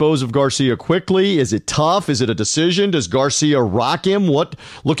 going to dispose of Garcia quickly? Is it tough? Is it a decision? Does Garcia rock him? Look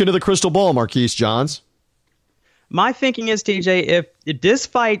into the crystal ball, Marquise Johns. My thinking is, TJ, if this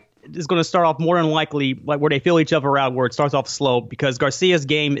fight is going to start off more than likely like where they feel each other out, where it starts off slow, because Garcia's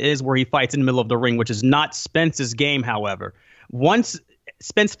game is where he fights in the middle of the ring, which is not Spence's game, however. Once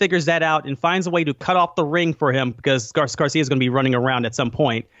Spence figures that out and finds a way to cut off the ring for him, because Garcia is going to be running around at some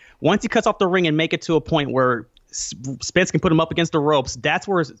point. Once he cuts off the ring and make it to a point where Spence can put him up against the ropes, that's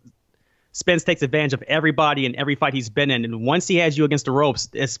where Spence takes advantage of everybody in every fight he's been in. And once he has you against the ropes,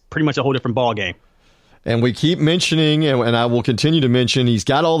 it's pretty much a whole different ball game. And we keep mentioning, and I will continue to mention, he's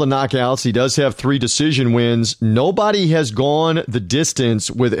got all the knockouts. He does have 3 decision wins. Nobody has gone the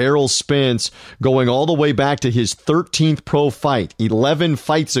distance with Errol Spence going all the way back to his 13th pro fight, 11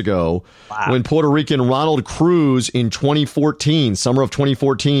 fights ago, when Puerto Rican Ronald Cruz in 2014, summer of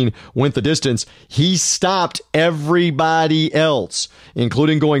 2014, went the distance. He stopped everybody else,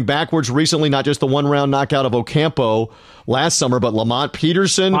 including going backwards recently, not just the 1-round knockout of Ocampo last summer, but Lamont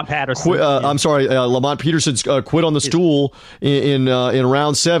Peterson. Lamont Peterson's quit on the stool in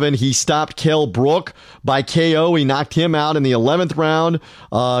round 7. He stopped Kell Brook by KO. He knocked him out in the 11th round.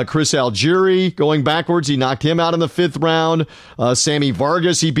 Chris Algieri going backwards. He knocked him out in the 5th round. Sammy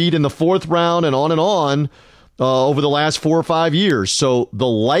Vargas he beat in the 4th round, and on over the last 4 or 5 years. So the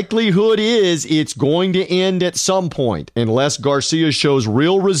likelihood is it's going to end at some point. Unless Garcia shows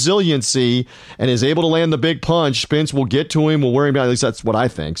real resiliency and is able to land the big punch, Spence will get to him. We'll worry about it. At least that's what I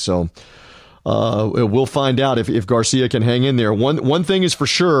think. So we'll find out if Garcia can hang in there. One thing is for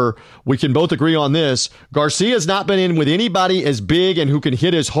sure, we can both agree on this. Garcia's not been in with anybody as big and who can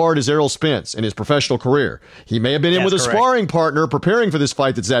hit as hard as Errol Spence in his professional career. He may have been in with a sparring partner preparing for this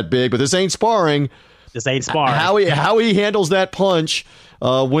fight that's that big, but this ain't sparring. How he handles that punch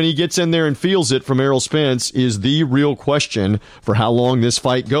when he gets in there and feels it from Errol Spence is the real question for how long this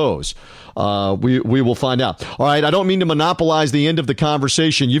fight goes. We will find out. All right, I don't mean to monopolize the end of the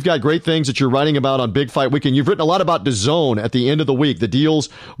conversation. You've got great things that you're writing about on Big Fight Weekend. You've written a lot about DAZN at the end of the week, the deals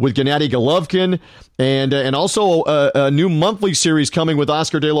with Gennady Golovkin, and also a new monthly series coming with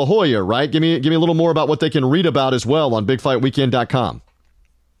Oscar De La Hoya, right? Give me a little more about what they can read about as well on BigFightWeekend.com.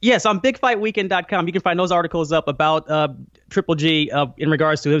 Yes, on BigFightWeekend.com, you can find those articles up about Triple G in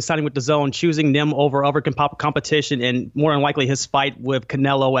regards to him signing with DAZN, choosing them over other competition, and more than likely his fight with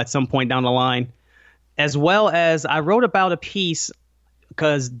Canelo at some point down the line. As well as I wrote about a piece,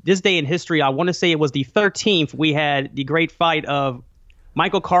 because this day in history, I want to say it was the 13th, we had the great fight of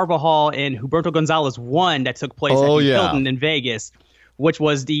Michael Carvajal and Huberto Gonzalez 1 that took place at the Hilton in Vegas, which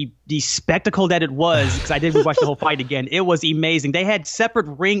was the spectacle that it was, because I did watch the whole fight again. It was amazing. They had separate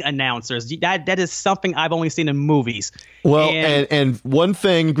ring announcers. That is something I've only seen in movies. Well, and one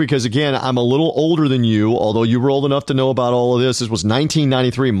thing, because again, I'm a little older than you, although you were old enough to know about all of this. This was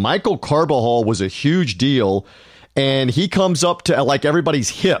 1993. Michael Carbajal was a huge deal. And he comes up to like everybody's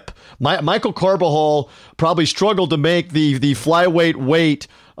hip. Michael Carbajal probably struggled to make the flyweight weight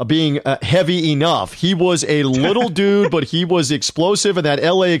being heavy enough. He was a little dude, but he was explosive, and that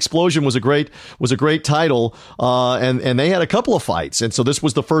LA Explosion was a great title. And they had a couple of fights, and so this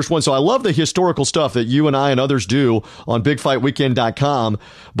was the first one. So I love the historical stuff that you and I and others do on BigFightWeekend.com.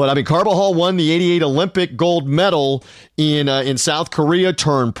 But I mean, Carbajal won the '88 Olympic gold medal in South Korea.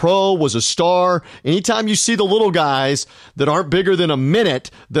 Turned pro, was a star. Anytime you see the little guys that aren't bigger than a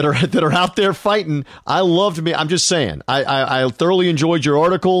minute that are out there fighting, I'm just saying, I thoroughly enjoyed your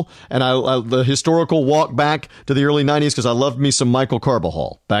article. And the historical walk back to the early 90s, because I loved me some Michael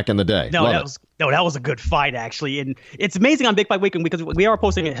Carbajal back in the day. That was a good fight, actually. And it's amazing on Big Fight Weekend because we are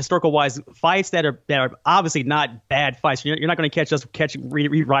posting historical-wise fights that are obviously not bad fights. You're not going to catch us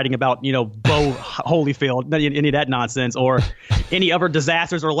rewriting about, Bo Holyfield, any of that nonsense, or any other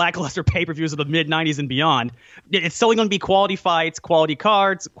disasters or lackluster pay-per-views of the mid-90s and beyond. It's solely going to be quality fights, quality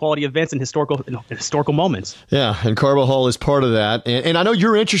cards, quality events, and historical moments. Yeah, and Carbajal is part of that. And I know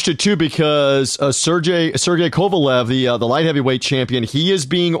you're interested, too, because Sergey Kovalev, the light heavyweight champion, he is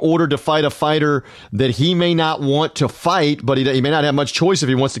being ordered to fight a fighter that he may not want to fight, but he may not have much choice if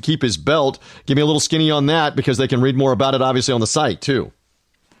he wants to keep his belt. Give me a little skinny on that, because they can read more about it, obviously, on the site, too.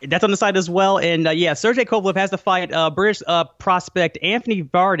 That's on the site as well. And, Sergey Kovalev has to fight British prospect Anthony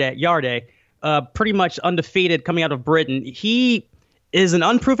Yarde, pretty much undefeated coming out of Britain. He is an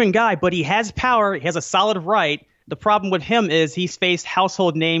unproven guy, but he has power. He has a solid right. The problem with him is he's faced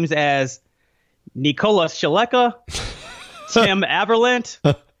household names as Nikola Shaleka, Tim Averlant,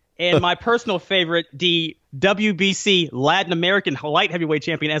 and my personal favorite, the WBC Latin American light heavyweight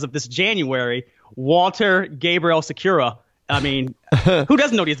champion as of this January, Walter Gabriel Secura. I mean, who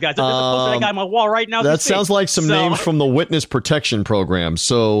doesn't know these guys? There's a poster of that guy on my wall right now. That sounds like some names from the Witness Protection Program.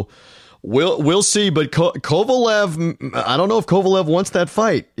 So we'll see. But Kovalev, I don't know if Kovalev wants that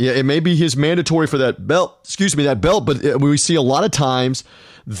fight. Yeah, it may be his mandatory for that belt. But we see a lot of times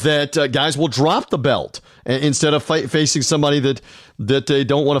that guys will drop the belt instead of facing somebody that they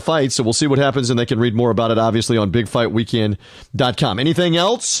don't want to fight. So we'll see what happens, and they can read more about it, obviously, on BigFightWeekend.com. Anything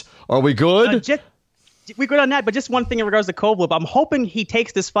else? Are we good? We're good on that, but just one thing in regards to Kovalev. I'm hoping he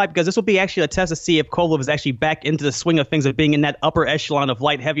takes this fight because this will be actually a test to see if Kovalev is actually back into the swing of things of being in that upper echelon of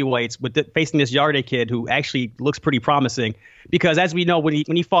light heavyweights facing this Yarde kid who actually looks pretty promising. Because as we know, when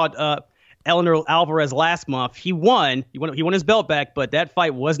he fought Eleanor Alvarez last month, he won his belt back, but that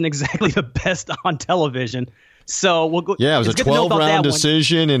fight wasn't exactly the best on television. So we'll go. Yeah, it was a 12-round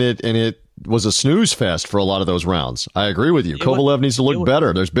decision, and it was a snooze fest for a lot of those rounds. I agree with you. Kovalev needs to look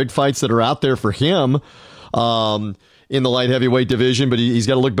better. There's big fights that are out there for him in the light heavyweight division, but he's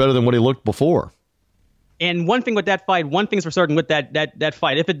got to look better than what he looked before. And one thing's for certain with that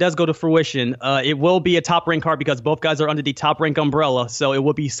fight, if it does go to fruition, it will be a Top Rank card because both guys are under the Top Rank umbrella, so it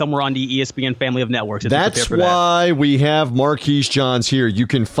will be somewhere on the ESPN family of networks. That's why we have Marquise Johns here. You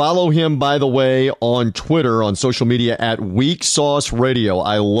can follow him, by the way, on Twitter, on social media, at Weak Sauce Radio.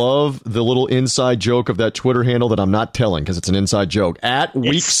 I love the little inside joke of that Twitter handle that I'm not telling because it's an inside joke. At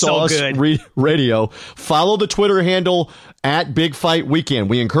Weak Sauce Radio. Follow the Twitter handle at Big Fight Weekend.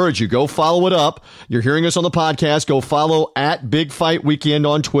 We encourage you, go follow it up. You're hearing us on the podcast. Go follow at Big Fight Weekend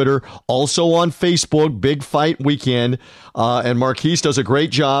on Twitter. Also on Facebook, Big Fight Weekend. And Marquise does a great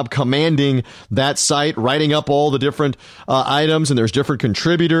job commanding that site, writing up all the different items, and there's different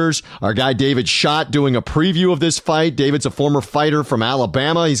contributors. Our guy David Schott doing a preview of this fight. David's a former fighter from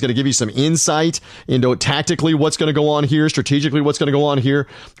Alabama. He's going to give you some insight into tactically what's going to go on here, strategically what's going to go on here.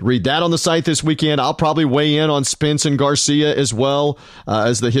 Read that on the site this weekend. I'll probably weigh in on Spence and Garcia as well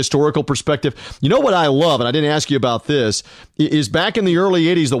as the historical perspective. You know what I love, and I didn't ask you about this, is back in the early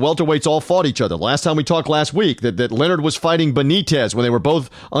 80s, the welterweights all fought each other. Last time we talked last week, that Leonard was fighting Benitez when they were both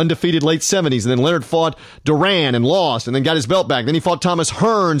undefeated late 70s, and then Leonard fought Duran and lost, and then got his belt back. Then he fought Thomas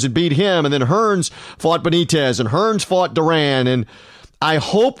Hearns and beat him, and then Hearns fought Benitez, and Hearns fought Duran, and I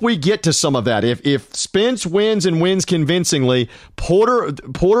hope we get to some of that. If Spence wins and wins convincingly, Porter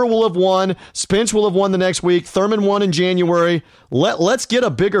will have won. Spence will have won the next week. Thurman won in January. Let's get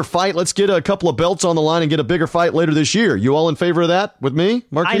a bigger fight. Let's get a couple of belts on the line and get a bigger fight later this year. You all in favor of that with me,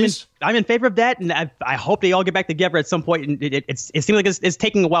 Marquise? I'm in favor of that, and I hope they all get back together at some point. And it seems like it's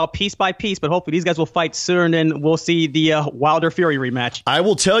taking a while, piece by piece, but hopefully these guys will fight soon, and we'll see the Wilder Fury rematch. I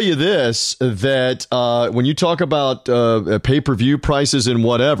will tell you this, that when you talk about pay-per-view prices and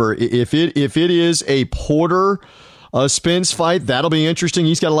whatever, if it is a Porter Spence fight, that'll be interesting.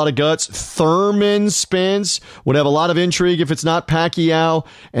 He's got a lot of guts. Thurman Spence would have a lot of intrigue if it's not Pacquiao.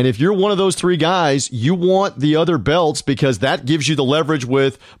 And if you're one of those three guys, you want the other belts because that gives you the leverage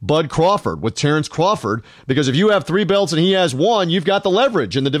with Bud Crawford, with Terrence Crawford. Because if you have 3 belts and he has 1, you've got the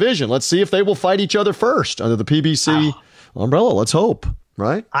leverage in the division. Let's see if they will fight each other first under the PBC umbrella. Let's hope.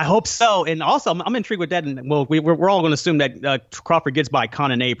 Right? I hope so. And also, I'm intrigued with that. And well, we're all going to assume that Crawford gets by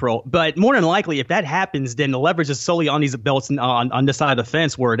Khan in April. But more than likely, if that happens, then the leverage is solely on these belts on this side of the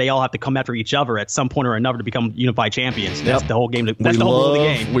fence where they all have to come after each other at some point or another to become unified champions. That's the whole game. That's the whole rule of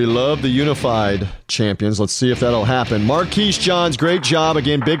the game. We love the unified champions. Let's see if that'll happen. Marquise Johns, great job.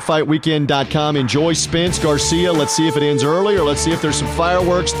 Again, BigFightWeekend.com. Enjoy Spence Garcia. Let's see if it ends early or let's see if there's some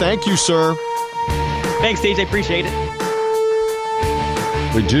fireworks. Thank you, sir. Thanks, DJ. Appreciate it.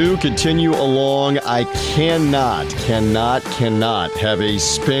 We do continue along. I cannot have a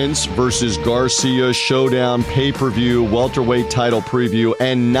Spence versus Garcia showdown pay-per-view welterweight title preview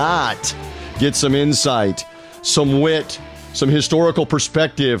and not get some insight, some wit, some historical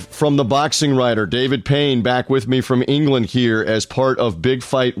perspective from the boxing writer David Payne, back with me from England here as part of Big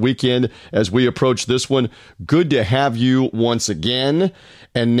Fight Weekend as we approach this one. Good to have you once again.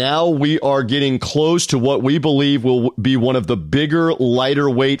 And now we are getting close to what we believe will be one of the bigger, lighter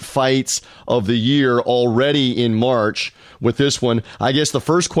weight fights of the year already in March with this one. I guess the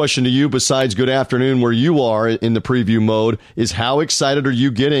first question to you, besides good afternoon where you are in the preview mode, is how excited are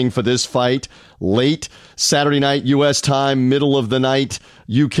you getting for this fight late Saturday night U.S. time, middle of the night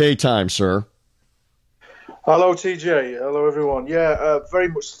UK time, sir? Hello, TJ. Hello, everyone. Yeah, very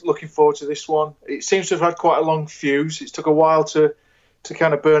much looking forward to this one. It seems to have had quite a long fuse. It took a while to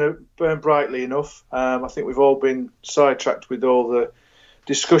kind of burn brightly enough. I think we've all been sidetracked with all the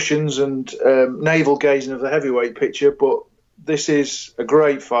discussions and navel-gazing of the heavyweight picture, but this is a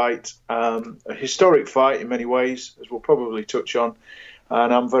great fight, a historic fight in many ways, as we'll probably touch on.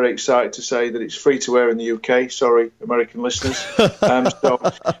 And I'm very excited to say that it's free to air in the UK. Sorry, American listeners.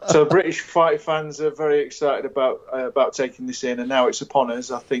 So British fight fans are very excited about taking this in, and now it's upon us.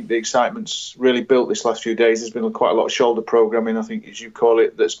 I think the excitement's really built this last few days. There's been quite a lot of shoulder programming, I think, as you call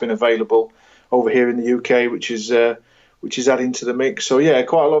it, that's been available over here in the UK, which is adding to the mix. So yeah,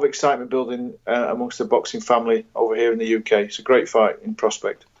 quite a lot of excitement building amongst the boxing family over here in the UK. It's a great fight in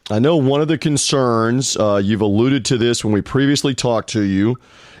prospect. I know one of the concerns, you've alluded to this when we previously talked to you,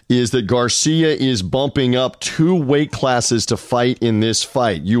 is that Garcia is bumping up 2 weight classes to fight in this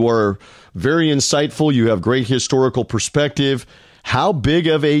fight. You are very insightful. You have great historical perspective. How big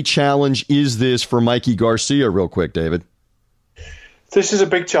of a challenge is this for Mikey Garcia, real quick, David? This is a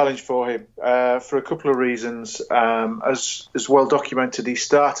big challenge for him for a couple of reasons. As well documented, he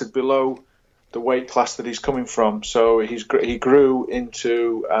started below the weight class that he's coming from. So he grew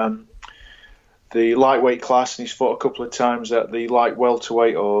into the lightweight class, and he's fought a couple of times at the light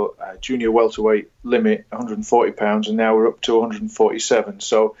welterweight or junior welterweight limit, 140 pounds, and now we're up to 147.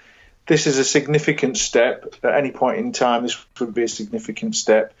 So this is a significant step. At any point in time, this would be a significant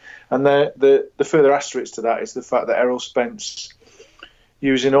step. And the further asterisk to that is the fact that Errol Spence,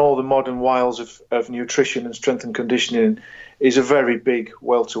 using all the modern wiles of nutrition and strength and conditioning, is a very big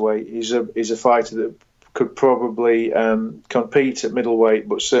welterweight. He's a fighter that could probably compete at middleweight,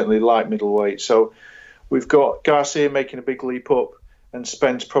 but certainly light middleweight. So we've got Garcia making a big leap up and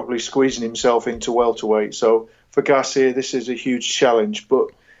Spence probably squeezing himself into welterweight. So for Garcia, this is a huge challenge. But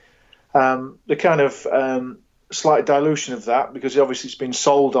the kind of slight dilution of that, because obviously it's been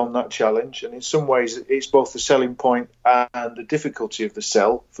sold on that challenge, and in some ways it's both the selling point and the difficulty of the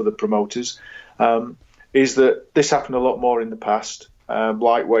sell for the promoters, is that this happened a lot more in the past,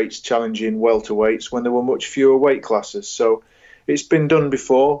 lightweights challenging welterweights when there were much fewer weight classes. So it's been done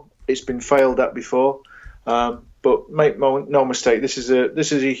before, it's been failed at before, but make no mistake, this is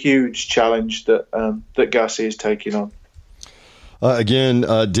a huge challenge that Garcia is taking on. Again,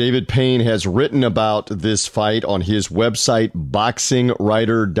 David Payne has written about this fight on his website,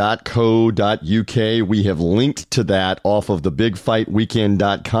 boxingwriter.co.uk. We have linked to that off of the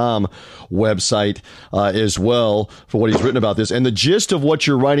BigFightWeekend.com website as well for what he's written about this. And the gist of what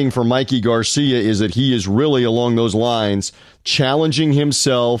you're writing for Mikey Garcia is that he is really along those lines, challenging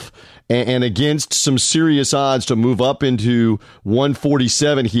himself and against some serious odds to move up into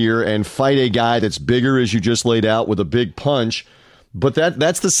 147 here and fight a guy that's bigger, as you just laid out, with a big punch. But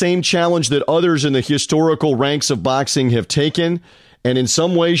that's the same challenge that others in the historical ranks of boxing have taken, And in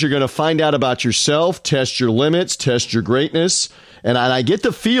some ways, you're going to find out about yourself, test your limits, test your greatness. And I get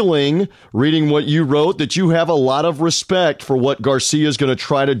the feeling, reading what you wrote, that you have a lot of respect for what Garcia is going to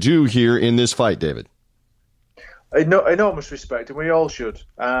try to do here in this fight, David. Enormous respect, and we all should.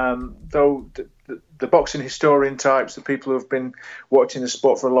 Though the boxing historian types, the people who have been watching the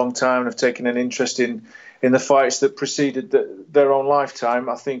sport for a long time and have taken an interest in the fights that preceded their own lifetime,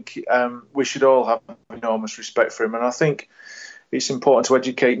 I think we should all have enormous respect for him. And I think it's important to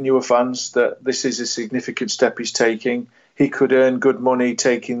educate newer fans that this is a significant step he's taking. He could earn good money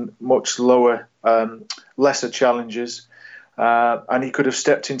taking much lesser challenges. And he could have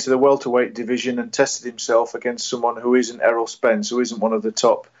stepped into the welterweight division and tested himself against someone who isn't Errol Spence, who isn't one of the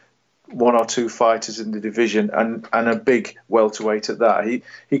top 1 or 2 fighters in the division, and a big welterweight at that.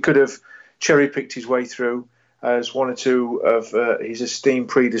 He could have cherry-picked his way through, as 1 or 2 of his esteemed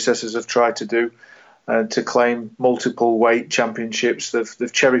predecessors have tried to do, to claim multiple weight championships.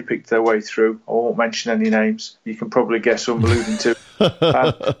 They've cherry-picked their way through. I won't mention any names. You can probably guess who I'm alluding to.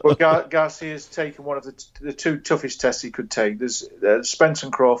 But Garcia's taken one of the 2 toughest tests he could take. There's Spence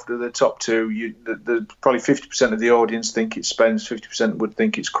and Crawford are the top 2. Probably 50% of the audience think it's Spence, 50% would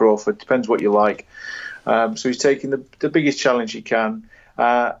think it's Crawford. Depends what you like. So he's taking the biggest challenge he can.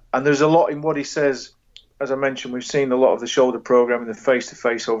 And there's a lot in what he says. As I mentioned, we've seen a lot of the shoulder program and the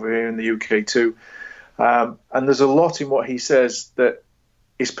face-to-face over here in the UK too. And there's a lot in what he says that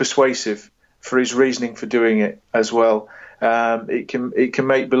is persuasive for his reasoning for doing it as well. It can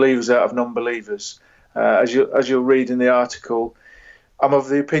make believers out of non-believers. As you'll read in the article, I'm of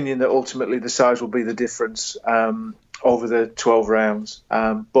the opinion that ultimately the size will be the difference over the 12 rounds.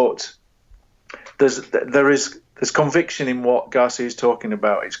 But there's conviction in what Garcia is talking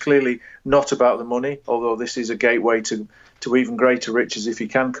about. It's clearly not about the money, although this is a gateway to even greater riches if he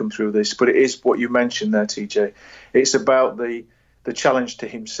can come through this. But it is what you mentioned there, TJ. It's about the challenge to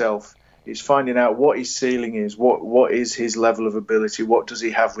himself. It's finding out what his ceiling is, what is his level of ability, what does he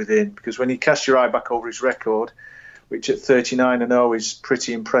have within. Because when you cast your eye back over his record, which at 39-0 is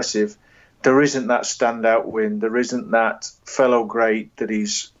pretty impressive, there isn't that standout win. There isn't that fellow great that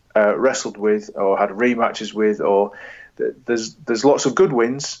he's wrestled with or had rematches with. Or there's lots of good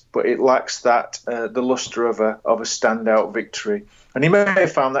wins, but it lacks that the luster of a standout victory. And he may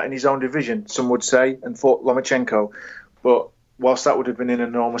have found that in his own division, some would say, and fought Lomachenko. But whilst that would have been an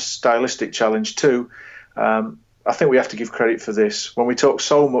enormous stylistic challenge too, I think we have to give credit for this. When we talk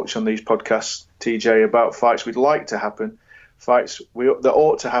so much on these podcasts, TJ, about fights we'd like to happen, fights that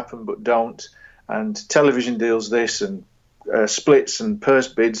ought to happen but don't, and television deals this, and splits and purse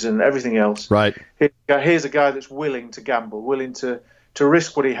bids and everything else. Right. Here's a guy that's willing to gamble, willing to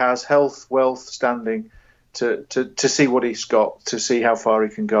risk what he has, health, wealth, standing, to see what he's got, to see how far he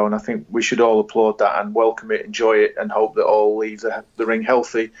can go. And I think we should all applaud that and welcome it, enjoy it, and hope that all leave the ring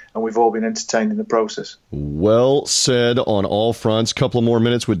healthy and we've all been entertained in the process. Well said on all fronts. Couple more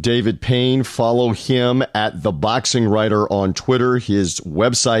minutes with David Payne. Follow him at The Boxing Writer on Twitter. His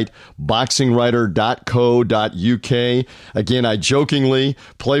website, boxingwriter.co.uk. Again, I jokingly,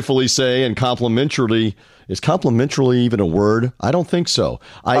 playfully say, and complimentarily, is complimentary even a word? I don't think so.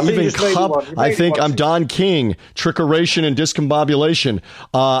 I think I'm Don King, trickeration and discombobulation.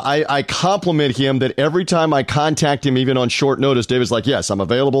 I compliment him that every time I contact him, even on short notice, David's like, yes, I'm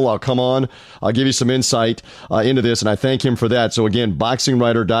available. I'll come on. I'll give you some insight into this. And I thank him for that. So again,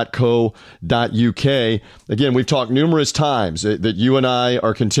 boxingwriter.co.uk. Again, we've talked numerous times that you and I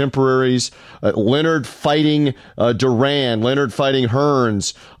are contemporaries. Leonard fighting Duran, Leonard fighting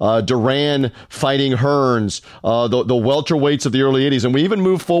Hearns, Duran fighting Hearns. The welterweights of the early 80s. And we even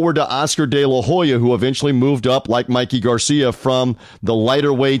moved forward to Oscar De La Hoya, who eventually moved up, like Mikey Garcia, from the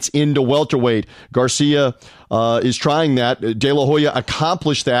lighter weights into welterweight. Garcia is trying that. De La Hoya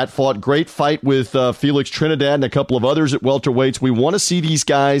accomplished that, fought great fight with Felix Trinidad and a couple of others at welterweights. We want to see these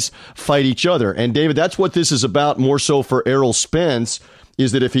guys fight each other. And David, that's what this is about more so for Errol Spence,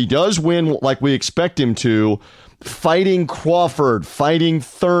 is that if he does win like we expect him to, fighting Crawford, fighting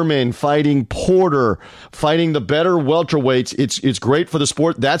Thurman, fighting Porter, fighting the better welterweights, it's great for the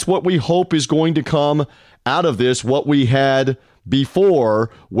sport. That's what we hope is going to come out of this, what we had before,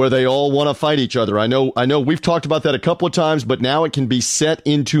 where they all want to fight each other. I know we've talked about that a couple of times, but now it can be set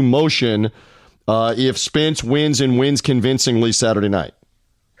into motion if Spence wins and wins convincingly Saturday night.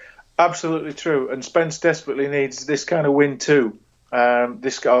 Absolutely true. And Spence desperately needs this kind of win too.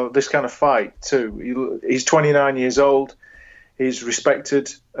 This kind of fight too. He's 29 years old. He's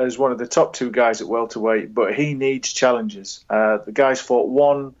respected as one of the top 2 guys at welterweight, but he needs challenges. The guy's fought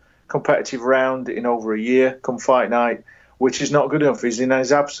 1 competitive round in over a year come fight night, which is not good enough. He's in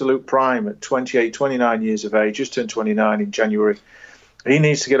his absolute prime at 28, 29 years of age, just turned 29 in January. he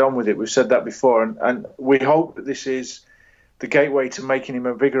needs to get on with it. We've said that before, and we hope that this is the gateway to making him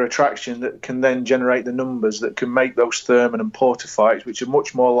a bigger attraction that can then generate the numbers that can make those Thurman and Porter fights, which are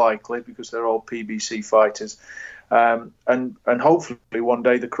much more likely because they're all PBC fighters. And hopefully one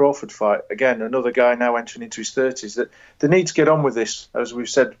day the Crawford fight. Again, another guy now entering into his 30s. That they need to get on with this, as we've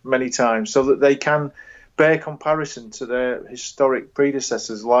said many times, so that they can bear comparison to their historic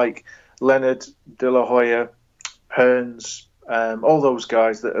predecessors like Leonard, De La Hoya, Hearns, all those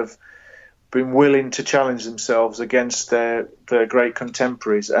guys that have been willing to challenge themselves against their great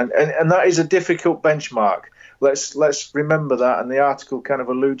contemporaries. And that is a difficult benchmark. Let's remember that, and the article kind of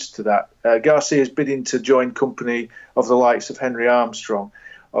alludes to that. Garcia is bidding to join company of the likes of Henry Armstrong,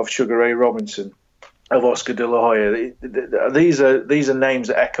 of Sugar Ray Robinson, of Oscar De La Hoya. These are names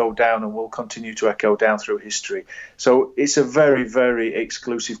that echo down and will continue to echo down through history. So it's a very, very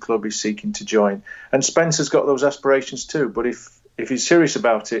exclusive club he's seeking to join. And Spencer's got those aspirations too, but if he's serious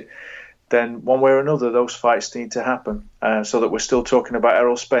about it, then one way or another, those fights need to happen, so that we're still talking about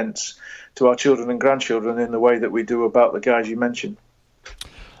Errol Spence to our children and grandchildren in the way that we do about the guys you mentioned.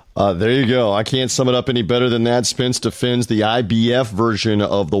 There you go. I can't sum it up any better than that. Spence defends the IBF version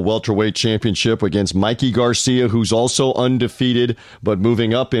of the welterweight championship against Mikey Garcia, who's also undefeated, but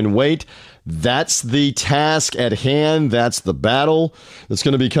moving up in weight. That's the task at hand. That's the battle that's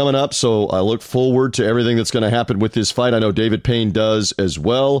going to be coming up. So I look forward to everything that's going to happen with this fight. I know David Payne does as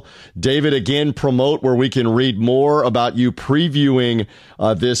well. David, again, promote where we can read more about you previewing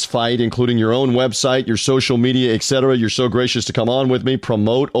this fight, including your own website, your social media, etc. You're so gracious to come on with me.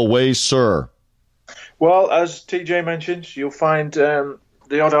 Promote away, sir. Well, as TJ mentioned, you'll find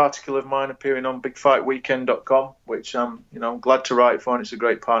the odd article of mine appearing on bigfightweekend.com, which I'm glad to write for, and it's a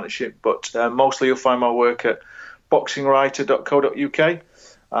great partnership. But mostly you'll find my work at boxingwriter.co.uk,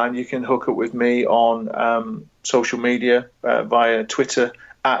 and you can hook up with me on social media via Twitter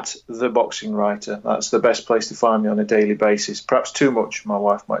at The Boxing Writer. That's the best place to find me on a daily basis. Perhaps too much, my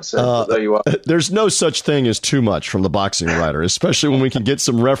wife might say, but there you are. There's no such thing as too much from The Boxing Writer, especially when we can get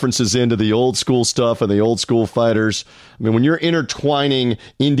some references into the old school stuff and the old school fighters. I mean, when you're intertwining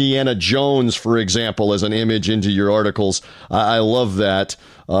Indiana Jones, for example, as an image into your articles, I love that.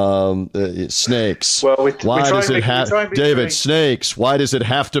 Snakes. Well, David, snakes. Why does it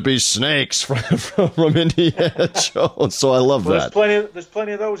have to be snakes from Indiana Jones? So I love that. There's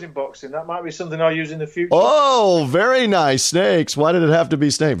plenty of those in boxing. That might be something I'll use in the future. Oh, very nice. Snakes. Why did it have to be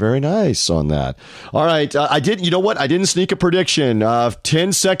snake? Very nice on that. All right. You know what? I didn't sneak a prediction.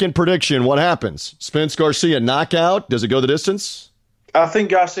 10-second prediction. What happens? Spence Garcia knockout. Does it go the distance? I think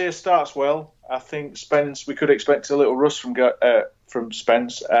Garcia starts well. I think Spence, we could expect a little rust from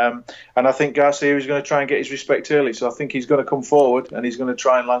Spence. And I think Garcia is going to try and get his respect early. So I think he's going to come forward and he's going to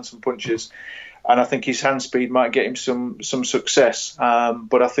try and land some punches. And I think his hand speed might get him some success.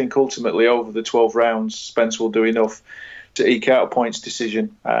 But I think ultimately over the 12 rounds, Spence will do enough to eke out a points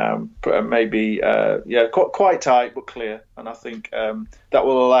decision. Maybe, quite tight but clear. And I think that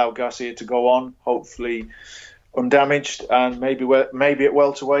will allow Garcia to go on, hopefully undamaged, and maybe at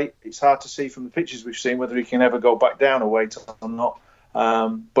welterweight. It's hard to see from the pictures we've seen whether he can ever go back down a weight or not.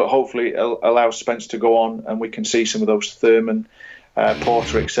 But hopefully it'll allow Spence to go on, and we can see some of those Thurman,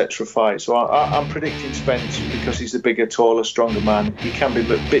 Porter, etc. fights. So I'm predicting Spence because he's the bigger, taller, stronger man. He can be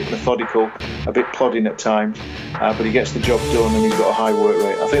a bit methodical, a bit plodding at times, but he gets the job done, and he's got a high work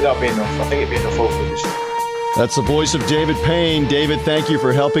rate. I think that'll be enough. I think it'll be enough hopefully this year. That's the voice of David Payne. David, thank you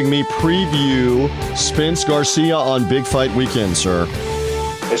for helping me preview Spence Garcia on Big Fight Weekend, sir.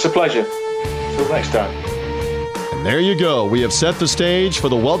 It's a pleasure. Till next time. And there you go. We have set the stage for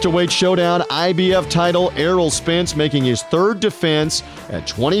the welterweight showdown. IBF title, Errol Spence making his third defense at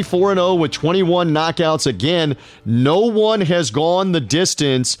 24-0 with 21 knockouts. Again, no one has gone the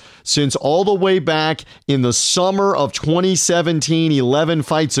distance since all the way back in the summer of 2017, 11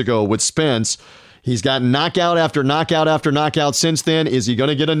 fights ago with Spence. He's got knockout after knockout after knockout since then. Is he going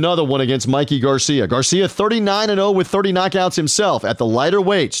to get another one against Mikey Garcia? Garcia 39-0 with 30 knockouts himself at the lighter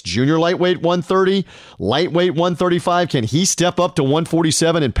weights. Junior lightweight 130, lightweight 135. Can he step up to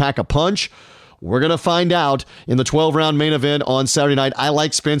 147 and pack a punch? We're going to find out in the 12-round main event on Saturday night. I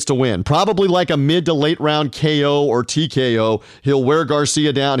like Spence to win. Probably like a mid to late round KO or TKO. He'll wear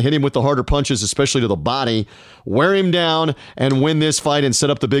Garcia down, hit him with the harder punches, especially to the body, wear him down, and win this fight and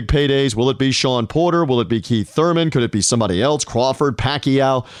set up the big paydays. Will it be Sean Porter? Will it be Keith Thurman? Could it be somebody else? Crawford,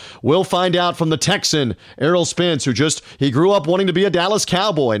 Pacquiao? We'll find out from the Texan, Errol Spence, he grew up wanting to be a Dallas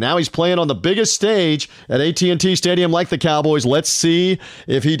Cowboy. Now he's playing on the biggest stage at AT&T Stadium like the Cowboys. Let's see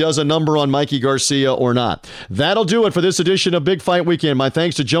if he does a number on Mikey Garcia Garcia or not. That'll do it for this edition of Big Fight Weekend. My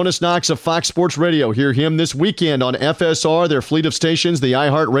thanks to Jonas Knox of Fox Sports Radio. Hear him this weekend on FSR, their fleet of stations, the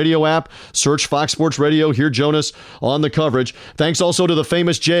iHeartRadio app. Search Fox Sports Radio. Hear Jonas on the coverage. Thanks also to the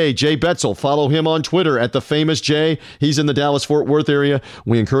famous Jay Betzel. Follow him on Twitter at the famous Jay. He's in the Dallas-Fort Worth area.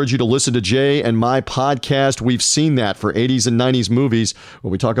 We encourage you to listen to Jay and my podcast. We've seen that for 80s and 90s movies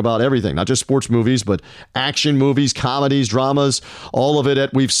where we talk about everything, not just sports movies, but action movies, comedies, dramas, all of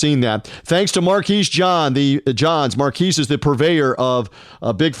it. We've seen that. Thanks to Marquise John, Marquise is the purveyor of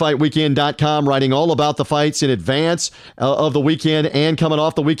BigFightWeekend.com, writing all about the fights in advance of the weekend and coming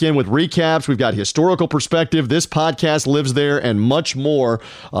off the weekend with recaps. We've got historical perspective. This podcast lives there and much more.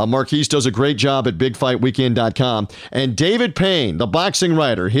 Marquise does a great job at BigFightWeekend.com. And David Payne, the boxing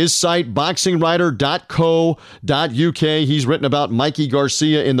writer, his site, boxingwriter.co.uk. He's written about Mikey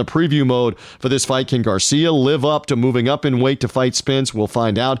Garcia in the preview mode for this fight. Can Garcia live up to moving up in weight to fight Spence? We'll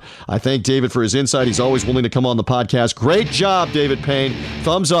find out. I thank David for his insight. He's always willing to come on the podcast. Great job, David Payne.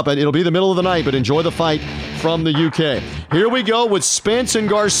 Thumbs up. And it'll be the middle of the night, but enjoy the fight from the UK. Here we go with Spence and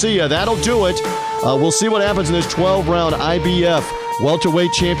Garcia. That'll do it. We'll see what happens in this 12-round IBF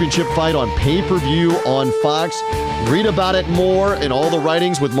welterweight championship fight on pay-per-view on Fox. Read about it more in all the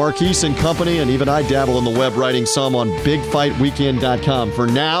writings with Marquise and company, and even I dabble in the web writing some on BigFightWeekend.com. For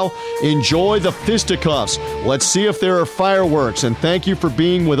now, enjoy the fisticuffs. Let's see if there are fireworks, and thank you for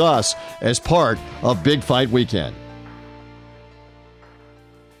being with us as part of Big Fight Weekend.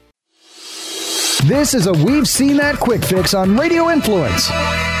 This is a We've Seen That Quick Fix on Radio Influence.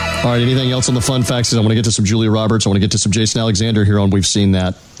 All right, anything else on the fun facts? I want to get to some Julia Roberts. I want to get to some Jason Alexander here on We've Seen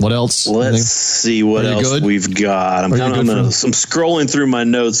That. What else? Let's see what else we've got. I'm scrolling through my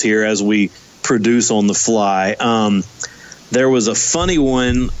notes here as we produce on the fly. There was a funny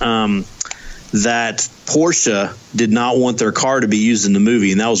one that Porsche did not want their car to be used in the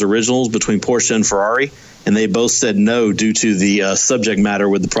movie, and that was originals between Porsche and Ferrari. And they both said no due to the subject matter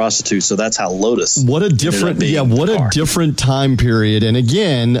with the prostitute. So that's how Lotus. What a different, a different time period. And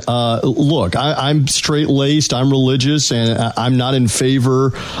again, look, I'm straight-laced, I'm religious, and I'm not in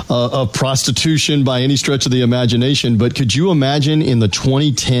favor of prostitution by any stretch of the imagination. But could you imagine in the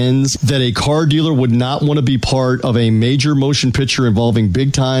 2010s that a car dealer would not want to be part of a major motion picture involving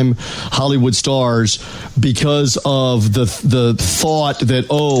big-time Hollywood stars because of the thought that,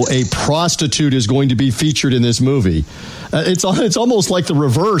 a prostitute is going to be featured in this movie? It's almost like the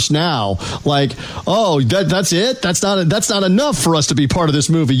reverse now. Like, that's it. That's not enough for us to be part of this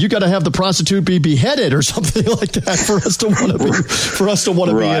movie. You got to have the prostitute be beheaded or something like that for us to want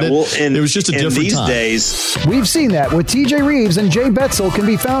to be in it. Well, it was just a different time. These days, We've Seen That with TJ Reeves and Jay Betzel can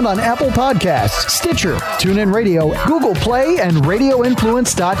be found on Apple Podcasts, Stitcher, TuneIn Radio, Google Play, and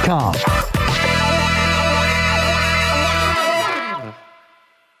RadioInfluence.com.